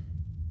ladder.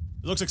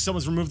 It looks like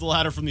someone's removed the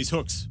ladder from these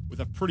hooks with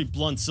a pretty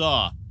blunt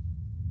saw.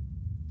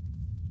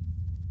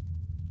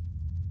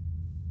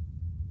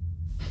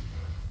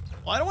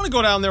 Well, I don't want to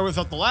go down there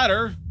without the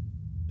ladder.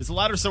 Is the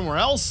ladder somewhere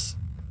else?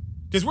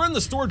 Because we're in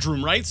the storage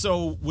room, right?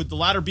 So would the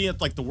ladder be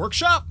at, like, the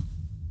workshop?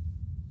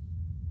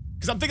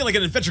 Because I'm thinking like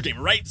an adventure game,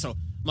 right? So,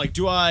 like,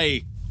 do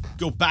I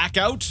go back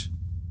out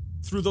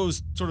through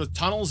those sort of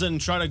tunnels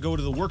and try to go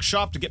to the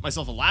workshop to get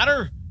myself a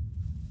ladder?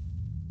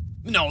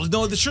 No,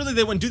 surely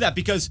they wouldn't do that,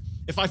 because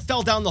if I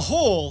fell down the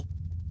hole,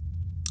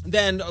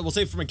 then, we'll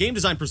say from a game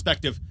design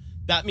perspective,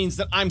 that means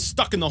that I'm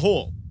stuck in the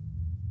hole.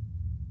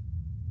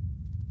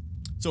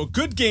 So a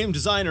good game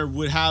designer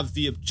would have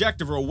the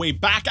objective or a way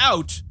back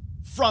out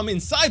from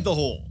inside the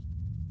hole.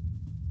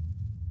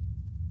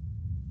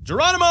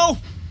 Geronimo!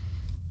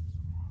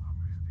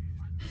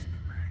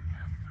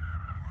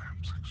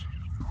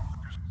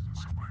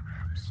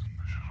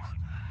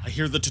 I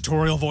hear the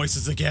tutorial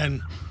voices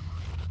again.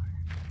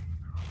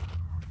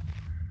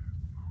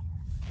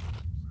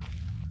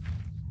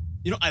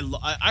 You know, I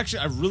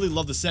really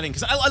love the setting,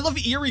 because I love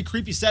eerie,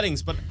 creepy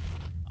settings, but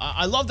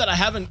I love that I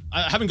haven't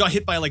got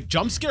hit by like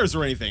jump scares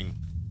or anything,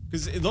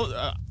 because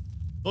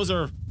those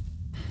are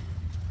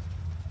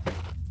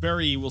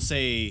very, we'll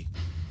say.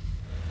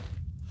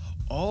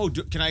 Oh,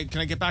 can I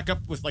get back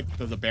up with like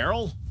the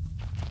barrel?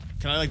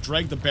 Can I like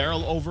drag the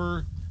barrel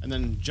over and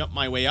then jump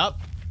my way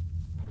up?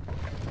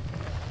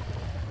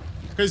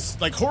 Because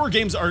like horror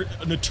games are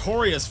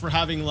notorious for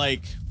having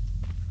like.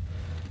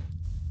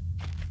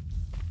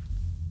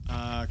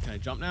 Can I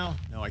jump now?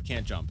 No, I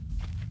can't jump.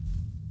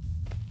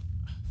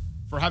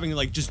 For having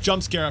like just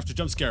jump scare after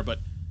jump scare, but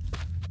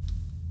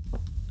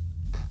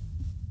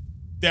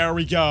there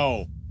we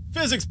go.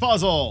 Physics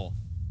puzzle.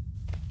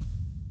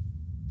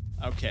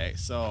 Okay,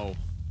 so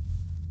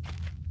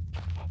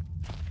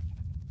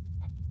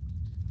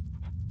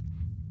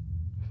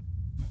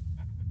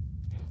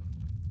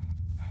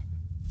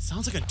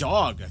sounds like a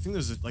dog. I think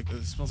there's like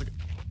it smells like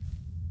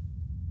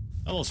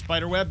a little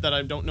spider web that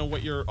I don't know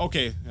what you're.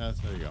 Okay, there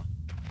you go.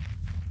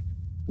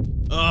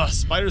 Ugh,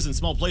 spiders in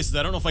small places.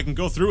 I don't know if I can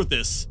go through with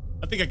this.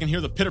 I think I can hear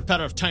the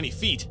pitter-patter of tiny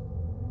feet.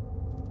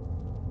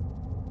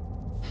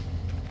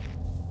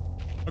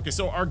 Okay,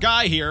 so our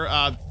guy here,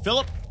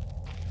 Philip,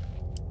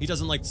 he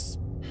doesn't like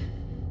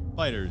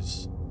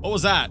spiders. What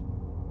was that?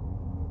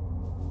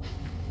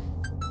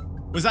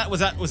 Was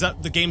that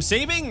the game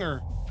saving,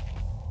 or?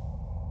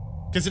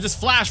 Because it just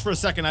flashed for a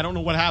second. I don't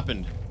know what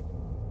happened.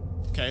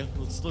 Okay,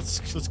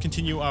 let's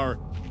continue our.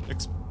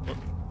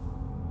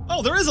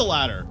 Oh, there is a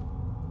ladder.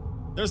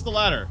 There's the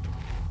ladder.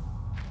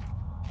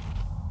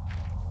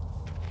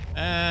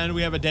 And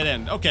we have a dead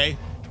end. Okay.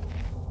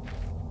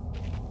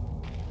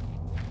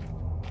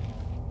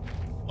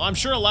 Well, I'm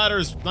sure a ladder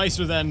is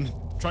nicer than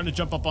trying to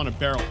jump up on a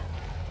barrel.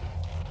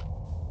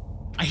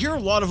 I hear a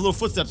lot of little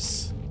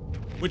footsteps,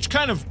 which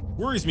kind of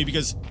worries me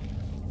because,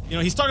 you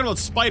know, he's talking about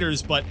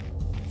spiders, but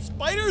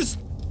spiders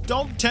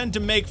don't tend to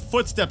make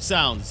footstep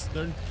sounds.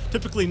 They're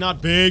typically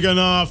not big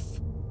enough.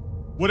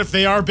 What if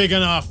they are big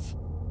enough?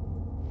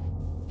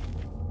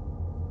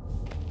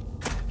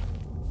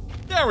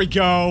 There we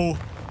go.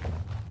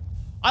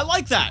 I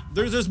like that.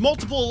 There's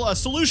multiple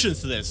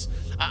solutions to this.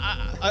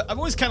 I've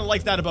always kind of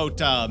liked that about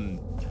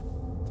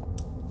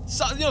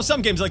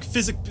some games like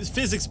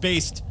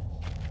physics-based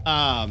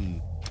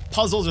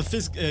puzzles or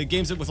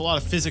games with a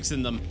lot of physics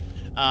in them,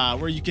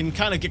 where you can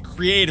kind of get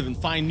creative and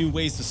find new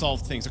ways to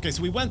solve things. Okay,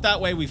 so we went that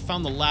way. We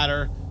found the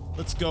ladder.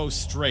 Let's go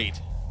straight.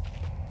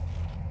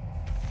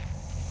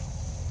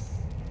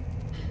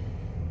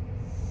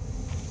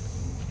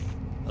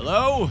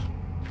 Hello?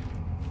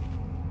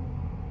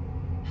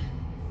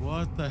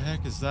 What the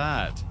heck is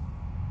that?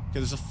 Okay,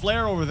 there's a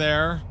flare over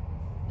there.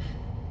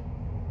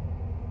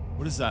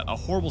 What is that? A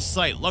horrible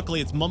sight.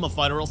 Luckily, it's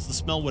mummified, or else the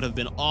smell would have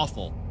been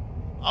awful.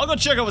 I'll go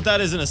check out what that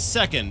is in a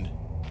second.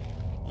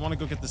 I want to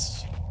go get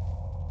this.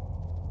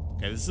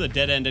 Okay, this is a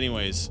dead end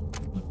anyways.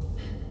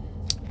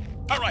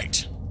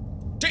 Alright.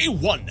 Day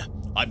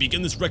 1. I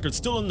begin this record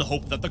still in the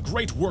hope that the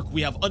great work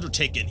we have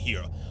undertaken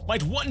here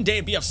might one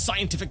day be of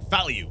scientific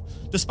value,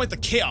 despite the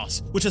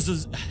chaos which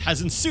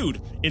has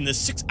ensued in the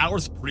 6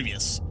 hours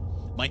previous.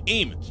 My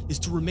aim is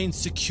to remain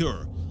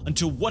secure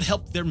until what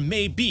help there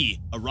may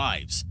be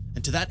arrives,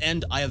 and to that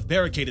end I have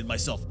barricaded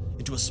myself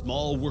into a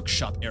small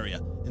workshop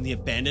area in the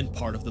abandoned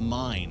part of the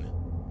mine.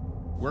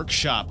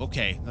 Workshop,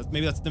 okay,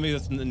 maybe that's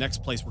the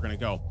next place we're gonna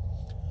go.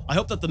 I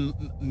hope that the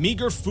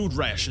meager food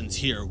rations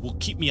here will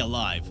keep me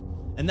alive,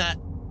 and that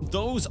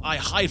those I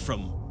hide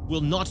from will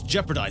not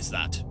jeopardize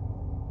that.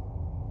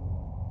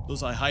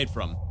 Those I hide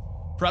from.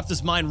 Perhaps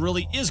this mine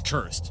really is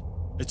cursed.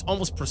 It's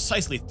almost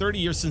precisely 30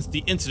 years since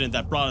the incident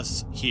that brought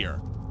us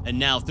here, and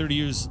now 30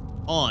 years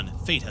on,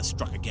 fate has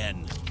struck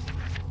again.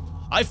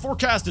 I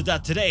forecasted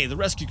that today the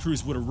rescue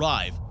crews would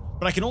arrive,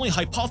 but I can only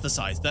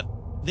hypothesize that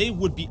they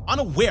would be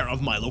unaware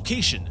of my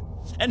location,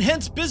 and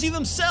hence busy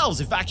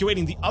themselves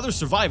evacuating the other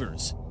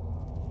survivors.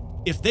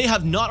 If they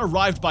have not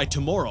arrived by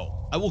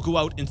tomorrow, I will go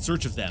out in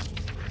search of them.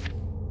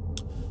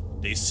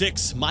 Day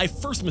 6. My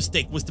first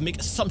mistake was to make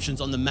assumptions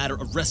on the matter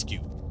of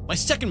rescue. My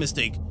second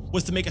mistake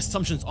was to make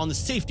assumptions on the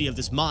safety of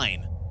this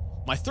mine.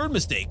 My third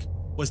mistake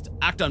was to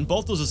act on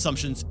both those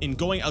assumptions in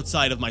going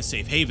outside of my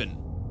safe haven.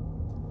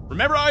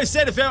 Remember how I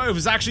said if it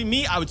was actually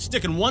me, I would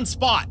stick in one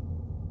spot?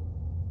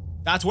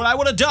 That's what I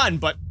would have done,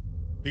 but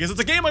because it's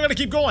a game, I'm gonna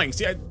keep going.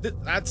 See,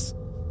 that's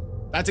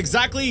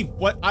exactly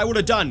what I would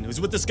have done,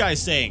 is what this guy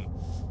is saying.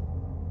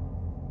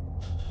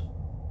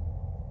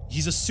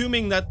 He's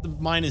assuming that the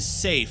mine is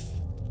safe.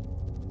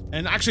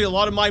 And actually, a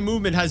lot of my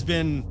movement has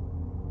been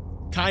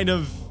kind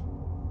of,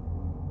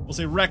 we'll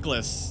say,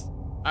 reckless.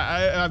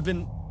 I've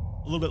been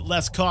a little bit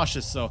less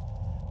cautious, so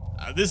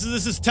this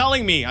is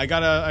telling me I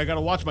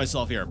gotta watch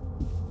myself here.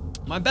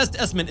 My best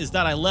estimate is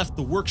that I left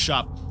the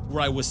workshop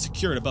where I was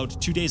secured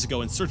about 2 days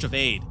ago in search of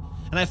aid,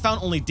 and I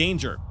found only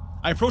danger.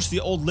 I approached the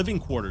old living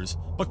quarters,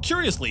 but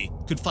curiously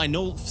could find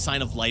no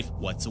sign of life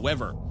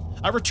whatsoever.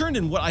 I returned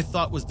in what I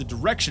thought was the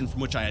direction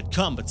from which I had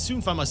come, but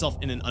soon found myself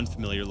in an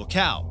unfamiliar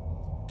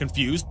locale.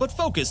 Confused but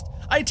focused,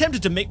 I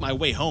attempted to make my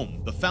way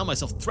home, but found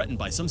myself threatened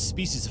by some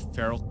species of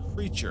feral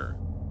creature.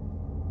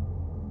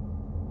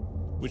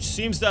 which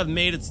seems to have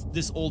made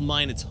this old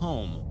mine its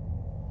home.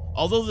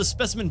 Although the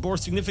specimen bore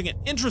significant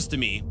interest to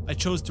me, I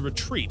chose to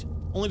retreat,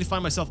 only to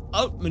find myself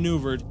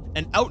outmaneuvered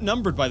and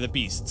outnumbered by the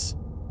beasts.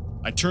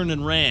 I turned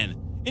and ran,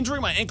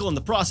 injuring my ankle in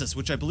the process,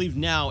 which I believe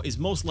now is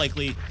most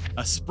likely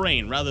a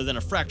sprain rather than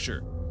a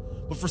fracture.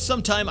 But for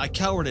some time I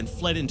cowered and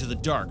fled into the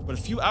dark, but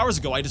a few hours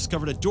ago I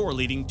discovered a door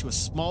leading to a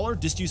smaller,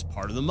 disused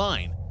part of the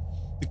mine,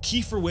 the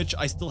key for which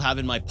I still have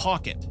in my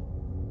pocket.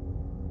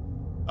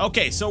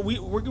 Okay, so we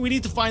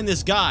need to find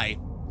this guy.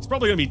 He's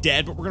probably going to be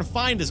dead, but we're going to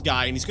find this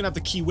guy, and he's going to have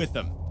the key with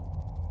him.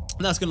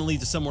 And that's going to lead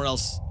to somewhere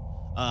else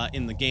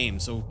in the game,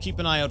 so keep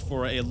an eye out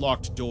for a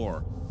locked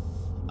door.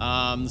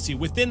 Let's see,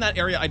 within that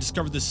area I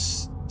discovered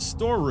this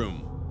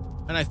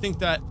storeroom, and I think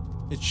that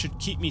it should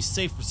keep me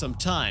safe for some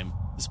time.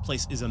 This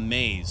place is a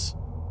maze.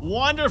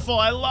 Wonderful,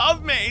 I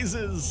love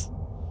mazes!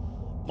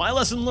 My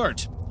lesson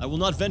learnt. I will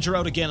not venture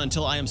out again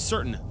until I am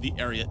certain the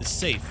area is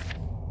safe.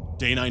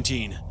 Day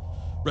 19.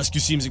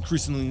 Rescue seems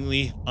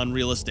increasingly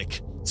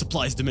unrealistic.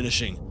 Supplies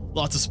diminishing.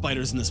 Lots of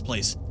spiders in this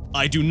place.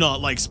 I do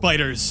not like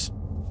spiders!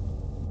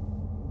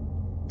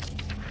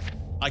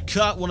 I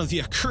caught one of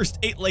the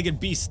accursed 8-legged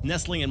beasts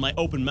nestling in my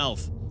open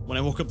mouth when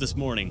I woke up this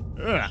morning.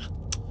 Ugh.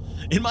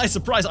 In my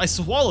surprise, I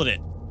swallowed it.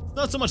 It's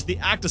not so much the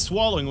act of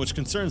swallowing which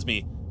concerns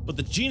me, but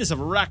the genus of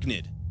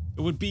arachnid.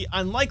 It would be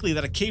unlikely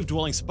that a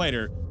cave-dwelling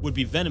spider would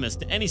be venomous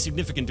to any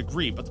significant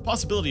degree, but the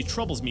possibility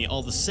troubles me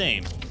all the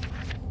same.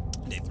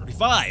 Day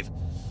 35.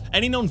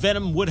 Any known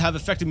venom would have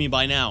affected me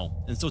by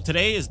now, and so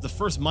today is the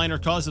first minor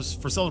cause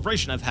for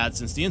celebration I've had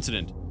since the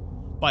incident.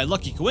 By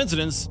lucky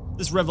coincidence,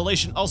 this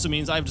revelation also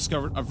means I have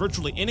discovered a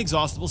virtually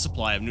inexhaustible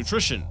supply of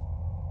nutrition.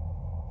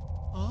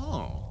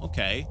 Oh,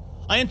 okay.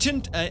 I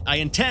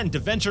intend to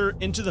venture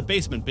into the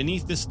basement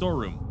beneath this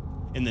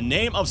storeroom, in the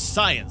name of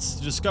science,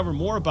 to discover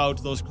more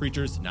about those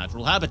creatures'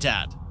 natural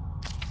habitat.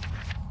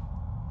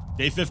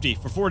 Day 50.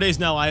 For 4 days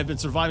now, I have been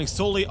surviving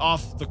solely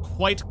off the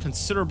quite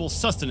considerable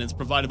sustenance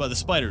provided by the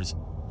spiders.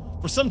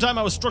 For some time,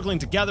 I was struggling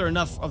to gather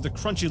enough of the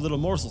crunchy little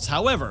morsels.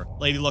 However,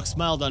 Lady Luck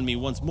smiled on me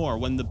once more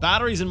when the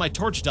batteries in my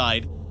torch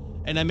died,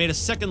 and I made a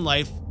second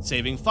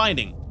life-saving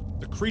finding.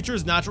 The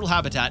creature's natural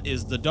habitat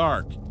is the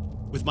dark.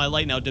 With my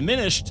light now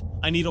diminished,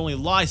 I need only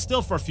lie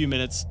still for a few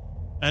minutes,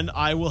 and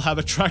I will have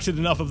attracted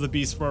enough of the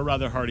beast for a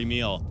rather hearty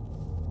meal.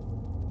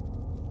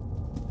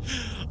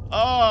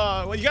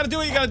 Oh, well, you gotta do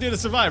what you gotta do to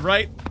survive,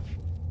 right?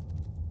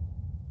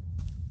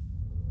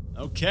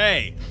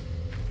 Okay.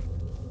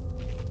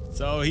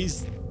 So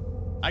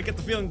I get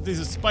the feeling that these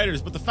are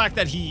spiders, but the fact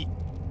that he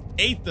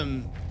ate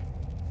them,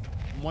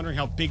 I'm wondering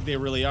how big they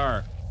really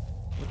are.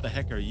 What the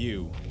heck are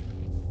you?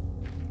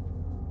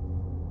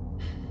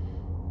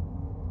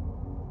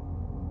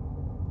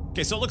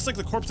 Okay, so it looks like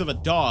the corpse of a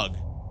dog.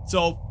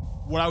 So,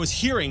 what I was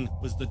hearing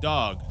was the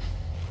dog.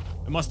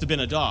 It must have been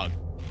a dog.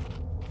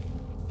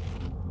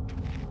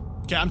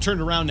 Okay, I'm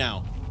turned around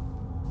now.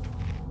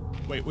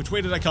 Wait, which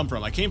way did I come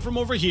from? I came from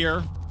over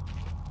here.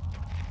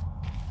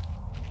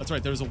 That's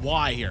right, there's a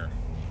Y here.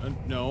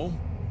 No,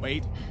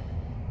 wait.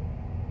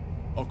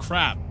 Oh,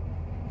 crap.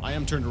 I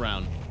am turned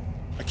around.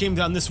 I came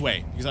down this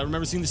way, because I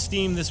remember seeing the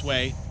steam this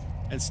way.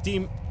 And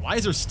steam... Why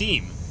is there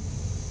steam?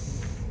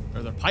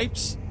 Are there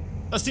pipes?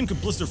 That steam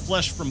could blister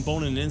flesh from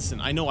bone in an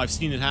instant. I know, I've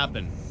seen it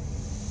happen.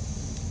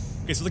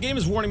 Okay, so the game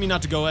is warning me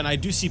not to go, and I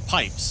do see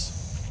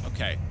pipes.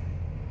 Okay.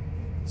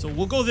 So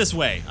we'll go this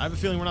way. I have a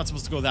feeling we're not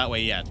supposed to go that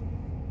way yet.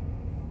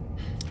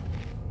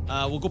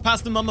 We'll go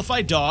past the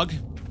mummified dog.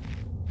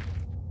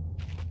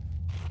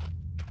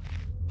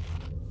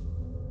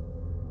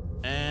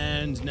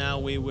 And now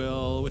we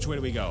will... Which way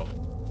do we go?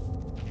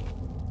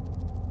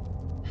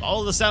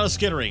 Follow the sound of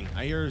skittering.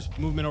 I hear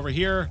movement over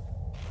here.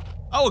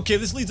 Oh, okay,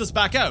 this leads us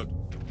back out.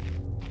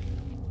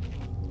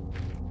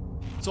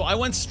 So I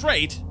went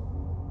straight,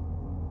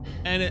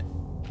 and it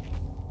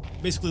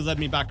basically led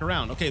me back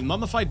around. Okay, the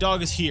mummified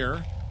dog is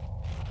here.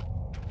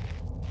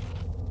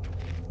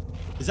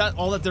 Is that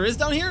all that there is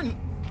down here?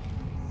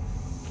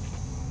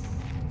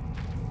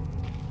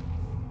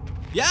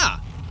 Yeah.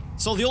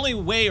 So the only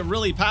way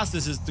really past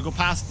this is to go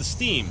past the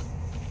steam.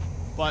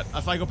 But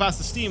if I go past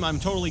the steam, I'm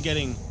totally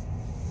getting...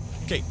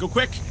 Okay, go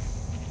quick.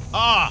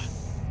 Ah!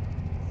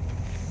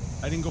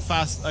 I didn't go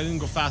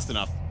fast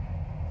enough.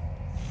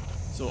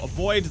 So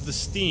avoid the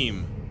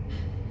steam.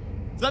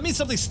 So that means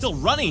something's still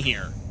running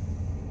here.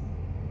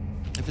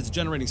 If it's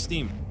generating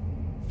steam.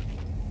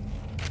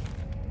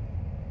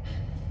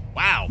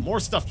 Wow,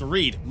 more stuff to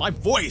read. My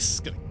voice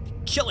is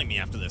killing me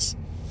after this.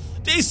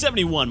 Day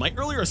 71. My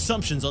earlier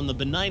assumptions on the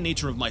benign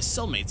nature of my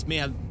cellmates may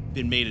have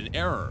been made in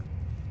error.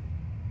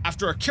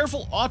 After a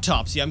careful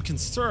autopsy, I'm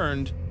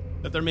concerned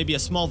that there may be a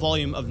small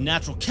volume of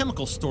natural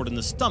chemicals stored in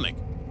the stomach,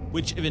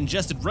 which, if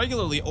ingested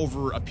regularly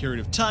over a period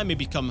of time, may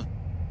become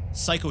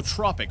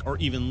psychotropic or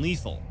even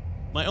lethal.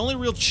 My only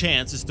real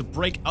chance is to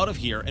break out of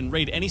here and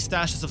raid any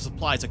stashes of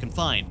supplies I can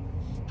find.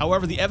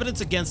 However, the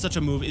evidence against such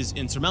a move is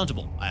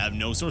insurmountable. I have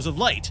no source of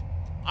light.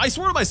 I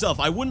swore to myself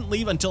I wouldn't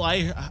leave until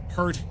I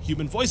heard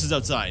human voices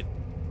outside.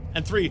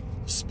 And 3,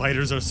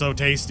 spiders are so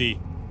tasty.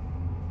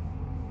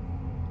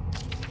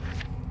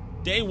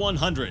 Day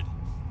 100.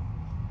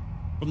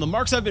 From the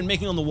marks I've been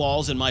making on the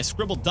walls and my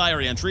scribbled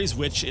diary entries,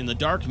 which in the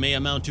dark may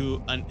amount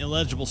to an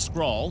illegible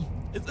scrawl.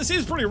 It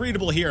seems pretty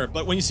readable here,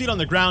 but when you see it on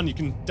the ground, you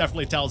can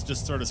definitely tell it's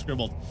just sort of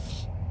scribbled.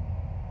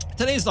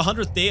 Today is the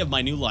 100th day of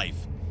my new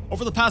life.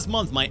 Over the past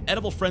month, my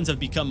edible friends have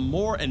become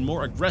more and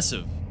more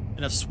aggressive and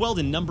have swelled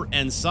in number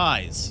and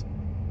size.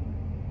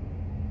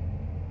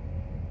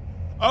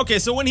 Okay,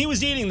 so when he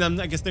was eating them,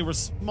 I guess they were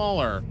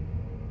smaller.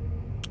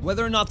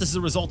 Whether or not this is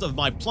a result of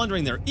my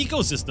plundering their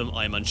ecosystem,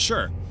 I am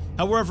unsure.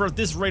 However, at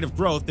this rate of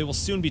growth, they will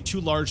soon be too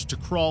large to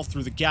crawl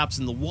through the gaps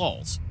in the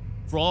walls.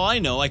 For all I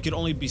know, I could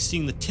only be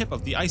seeing the tip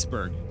of the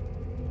iceberg.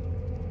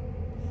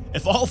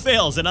 If all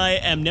fails and I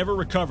am never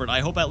recovered,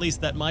 I hope at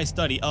least that my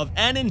study of,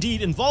 and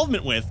indeed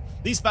involvement with,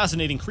 these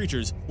fascinating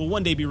creatures will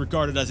one day be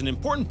regarded as an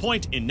important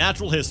point in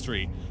natural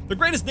history. The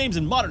greatest names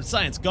in modern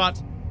science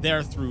got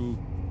there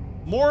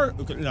more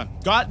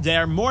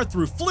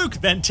through fluke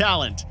than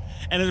talent,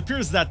 and it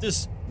appears that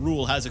this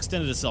rule has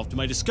extended itself to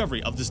my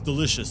discovery of this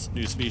delicious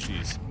new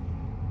species.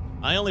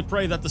 I only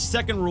pray that the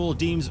second rule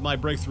deems my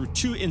breakthrough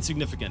too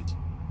insignificant,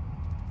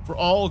 for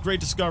all great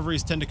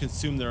discoveries tend to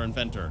consume their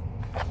inventor.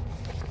 Okay,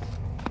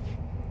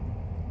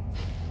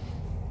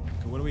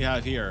 what do we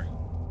have here?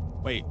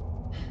 Wait,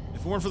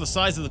 if it weren't for the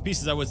size of the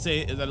pieces, I would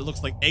say that it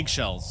looks like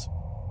eggshells.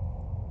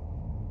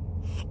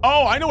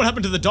 Oh, I know what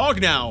happened to the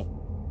dog now!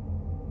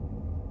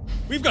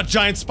 We've got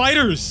giant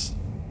spiders!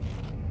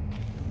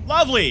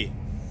 Lovely!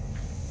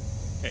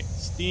 Okay,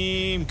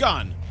 steam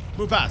gone.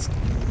 Move past.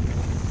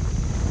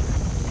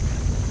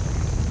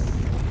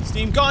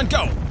 Steam gone,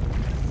 go!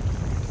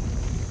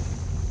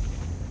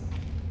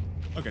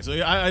 Okay, so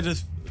I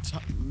just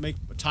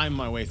time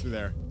my way through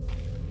there.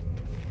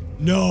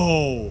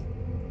 No!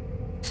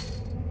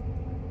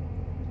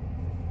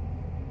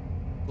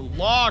 The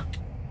lock!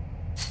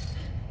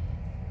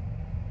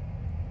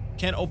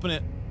 Can't open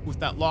it with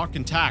that lock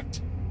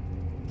intact.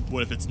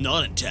 What if it's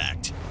not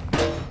intact?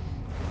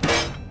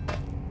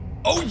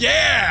 Oh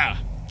yeah!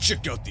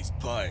 Check out these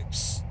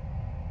pipes.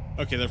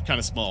 Okay, they're kind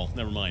of small.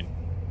 Never mind.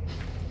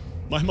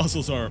 My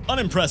muscles are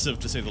unimpressive,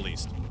 to say the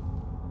least.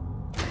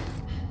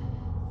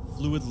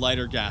 Fluid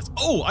lighter gas.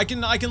 Oh, I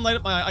can light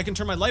up I can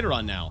turn my lighter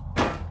on now.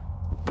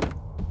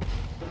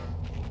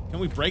 Can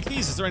we break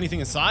these? Is there anything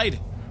inside?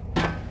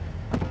 Or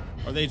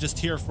are they just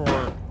here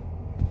for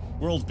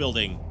world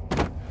building?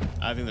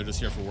 I think they're just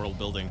here for world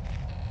building.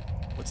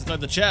 What's inside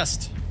the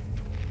chest?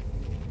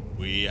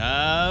 We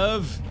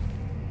have...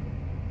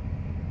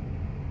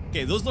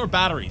 Okay, those are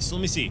batteries, so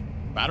let me see.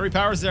 Battery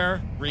power's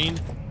there, green.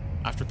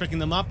 After picking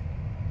them up,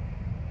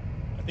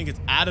 I think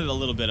it's added a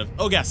little bit of...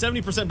 Oh yeah,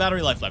 70%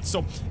 battery life left.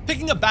 So,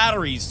 picking up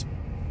batteries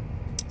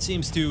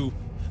seems to...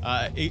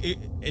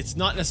 it's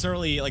not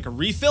necessarily like a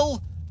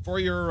refill for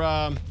your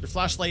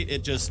flashlight,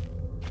 it just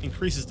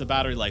increases the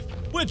battery life,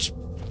 which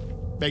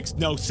makes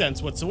no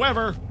sense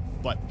whatsoever,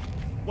 but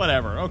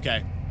whatever,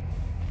 okay.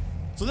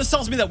 So this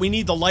tells me that we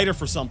need the lighter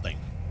for something.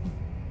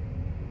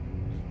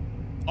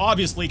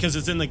 Obviously, because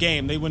it's in the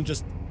game, they wouldn't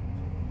just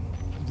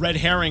red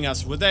herring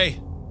us, would they?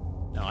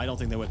 No, I don't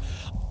think they would.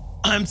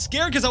 I'm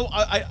scared because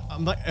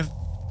I'm like,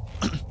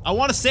 I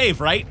want to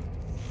save, right?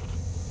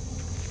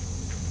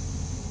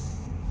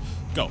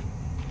 Go.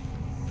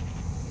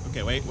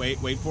 Okay, wait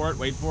for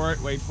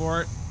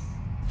it.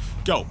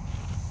 Go.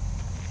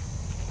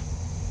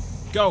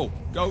 Go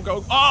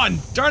on!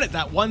 Darn it,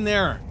 that one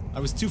there.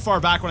 I was too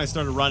far back when I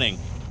started running.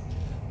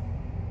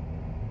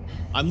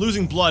 I'm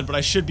losing blood, but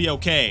I should be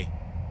okay.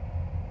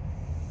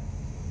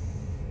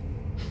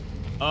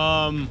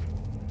 I'm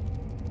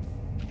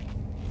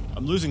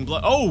losing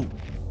blood. Oh!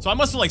 So I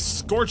must have, like,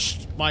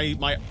 scorched my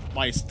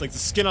like, the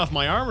skin off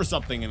my arm or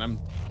something, and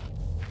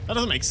that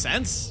doesn't make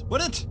sense,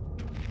 would it?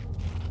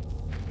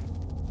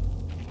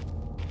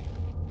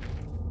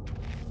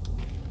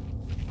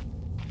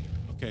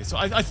 Okay, so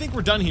I think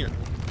we're done here.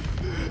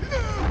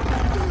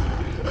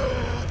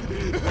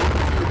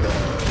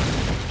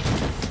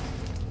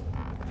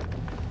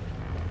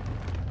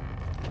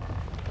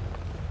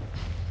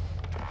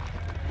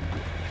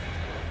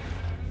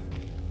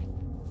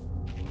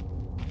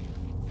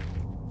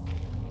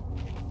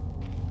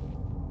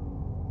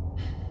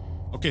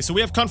 Okay, so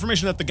we have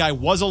confirmation that the guy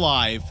was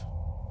alive.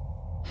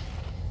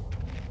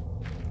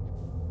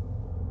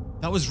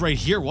 That was right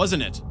here,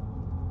 wasn't it?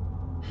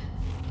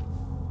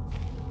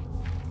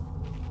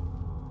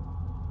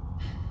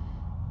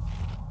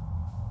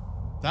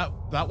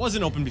 That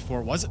wasn't open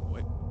before, was it?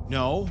 Wait,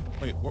 no.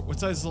 Wait, what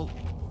size is the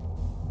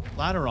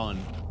ladder on?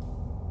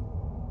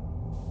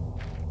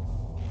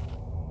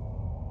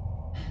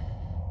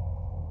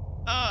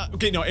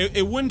 Okay, no,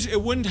 it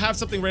wouldn't have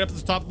something right up at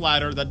the top of the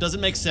ladder. That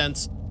doesn't make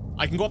sense.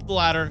 I can go up the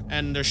ladder,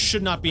 and there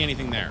should not be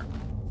anything there.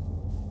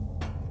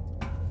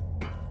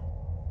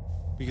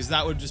 Because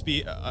that would just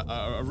be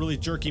a really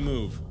jerky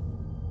move.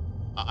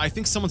 I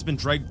think someone's been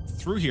dragged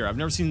through here. I've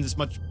never seen this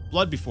much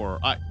blood before.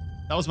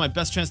 That was my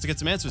best chance to get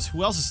some answers.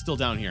 Who else is still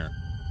down here?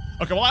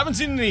 Okay, well, I haven't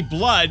seen any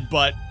blood,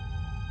 but...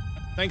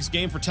 Thanks,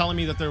 game, for telling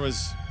me that there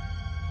was...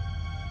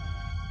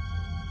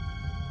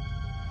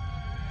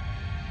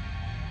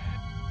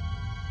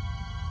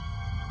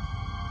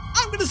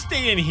 I'm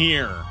stay in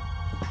here.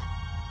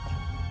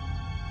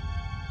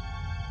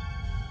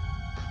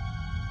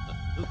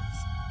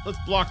 Let's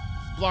block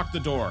the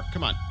door.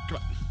 Come on.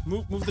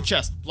 Move the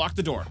chest. Block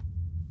the door.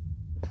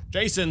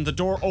 Jason, the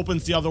door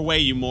opens the other way,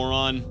 you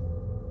moron.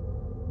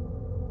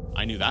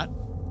 I knew that.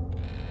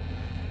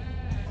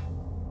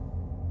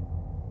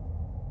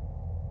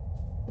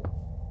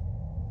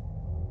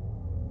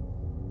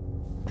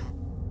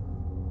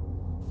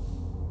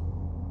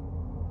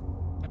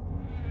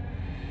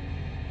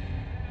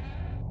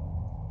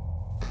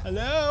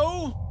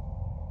 Hello?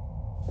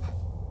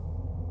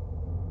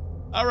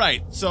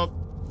 Alright, so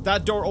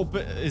that door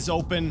is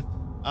open.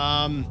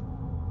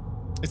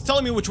 It's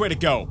telling me which way to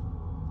go.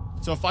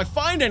 So if I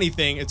find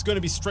anything, it's going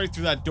to be straight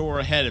through that door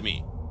ahead of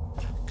me.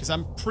 Because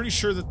I'm pretty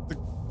sure that the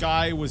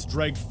guy was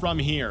dragged from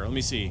here. Let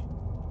me see.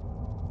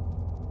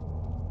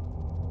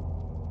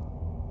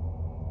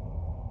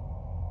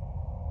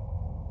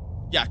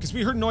 Yeah, because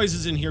we heard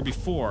noises in here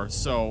before,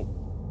 so...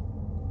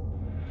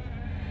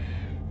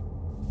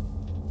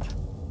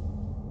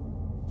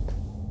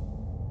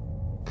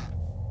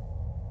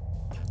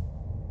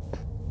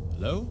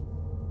 Hello?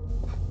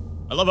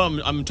 I love how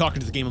I'm talking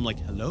to the game. I'm like,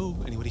 hello?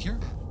 Anybody here?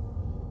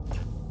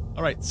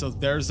 Alright, so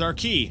there's our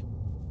key.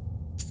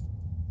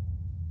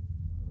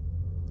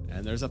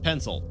 And there's a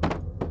pencil.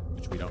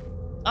 Which we don't...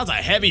 That's a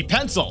heavy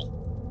pencil!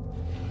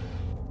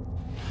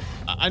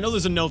 I know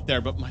there's a note there,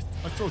 but my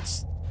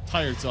throat's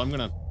tired, so I'm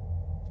gonna...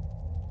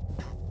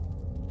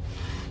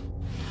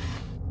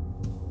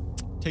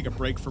 take a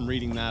break from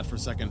reading that for a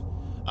second.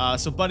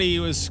 So Buddy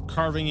was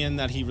carving in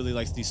that he really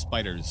likes these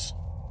spiders.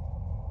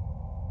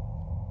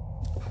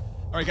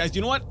 Alright guys,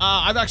 you know what?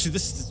 I've actually,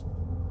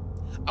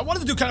 I wanted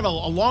to do kind of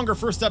a longer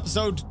first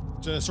episode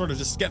to sort of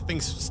just get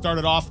things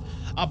started off.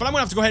 But I'm gonna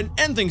have to go ahead and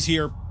end things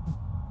here.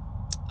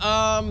 What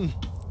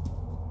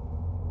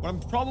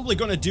I'm probably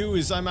gonna do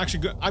is I'm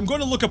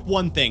going to look up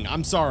one thing.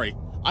 I'm sorry.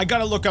 I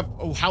gotta look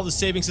up how the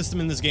saving system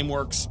in this game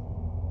works.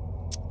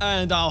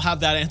 And I'll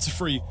have that answer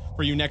for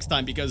you next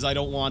time because I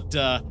don't want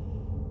to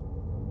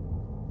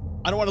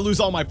lose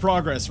all my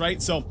progress,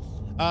 right? So,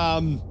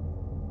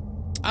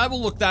 I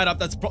will look that up.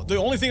 That's the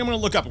only thing I'm going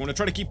to look up. I'm going to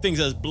try to keep things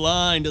as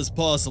blind as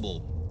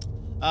possible.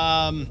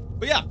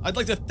 But yeah, I'd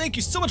like to thank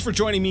you so much for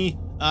joining me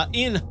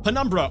in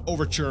Penumbra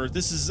Overture.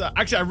 This is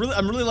actually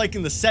I'm really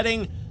liking the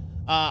setting.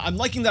 I'm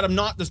liking that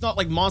there's not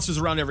like monsters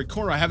around every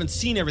corner. I haven't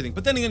seen everything.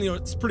 But then again, you know,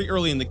 it's pretty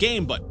early in the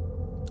game, but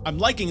I'm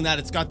liking that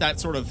it's got that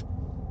sort of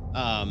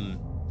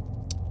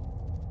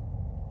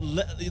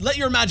let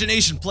your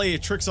imagination play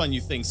tricks on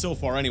you thing so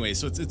far anyway.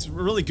 So it's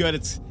really good.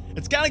 It's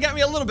kind of got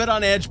me a little bit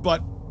on edge,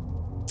 but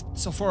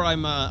so far,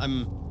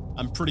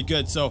 I'm pretty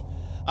good. So,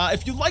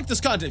 if you like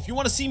this content, if you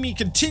want to see me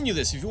continue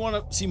this, if you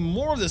want to see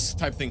more of this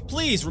type of thing,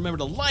 please remember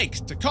to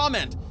like, to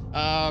comment,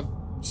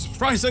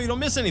 subscribe so you don't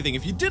miss anything.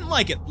 If you didn't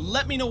like it,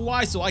 let me know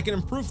why so I can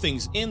improve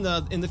things in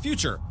the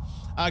future.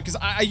 Because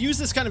I use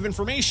this kind of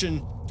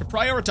information to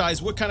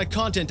prioritize what kind of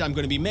content I'm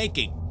going to be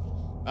making.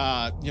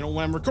 You know,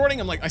 when I'm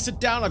recording, I'm like, I sit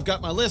down, I've got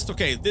my list.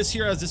 Okay, this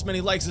here has this many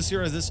likes, this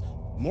here has this.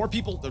 More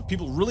people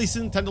really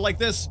tend to like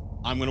this.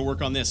 I'm going to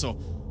work on this. So.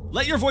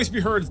 Let your voice be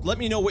heard. Let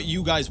me know what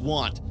you guys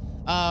want.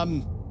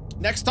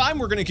 Next time,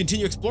 we're going to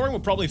continue exploring.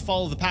 We'll probably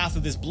follow the path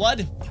of this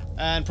blood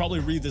and probably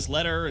read this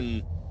letter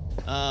and,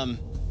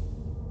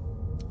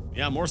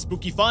 yeah, more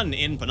spooky fun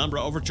in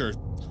Penumbra Overture.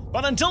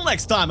 But until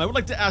next time, I would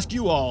like to ask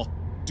you all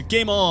to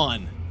game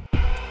on.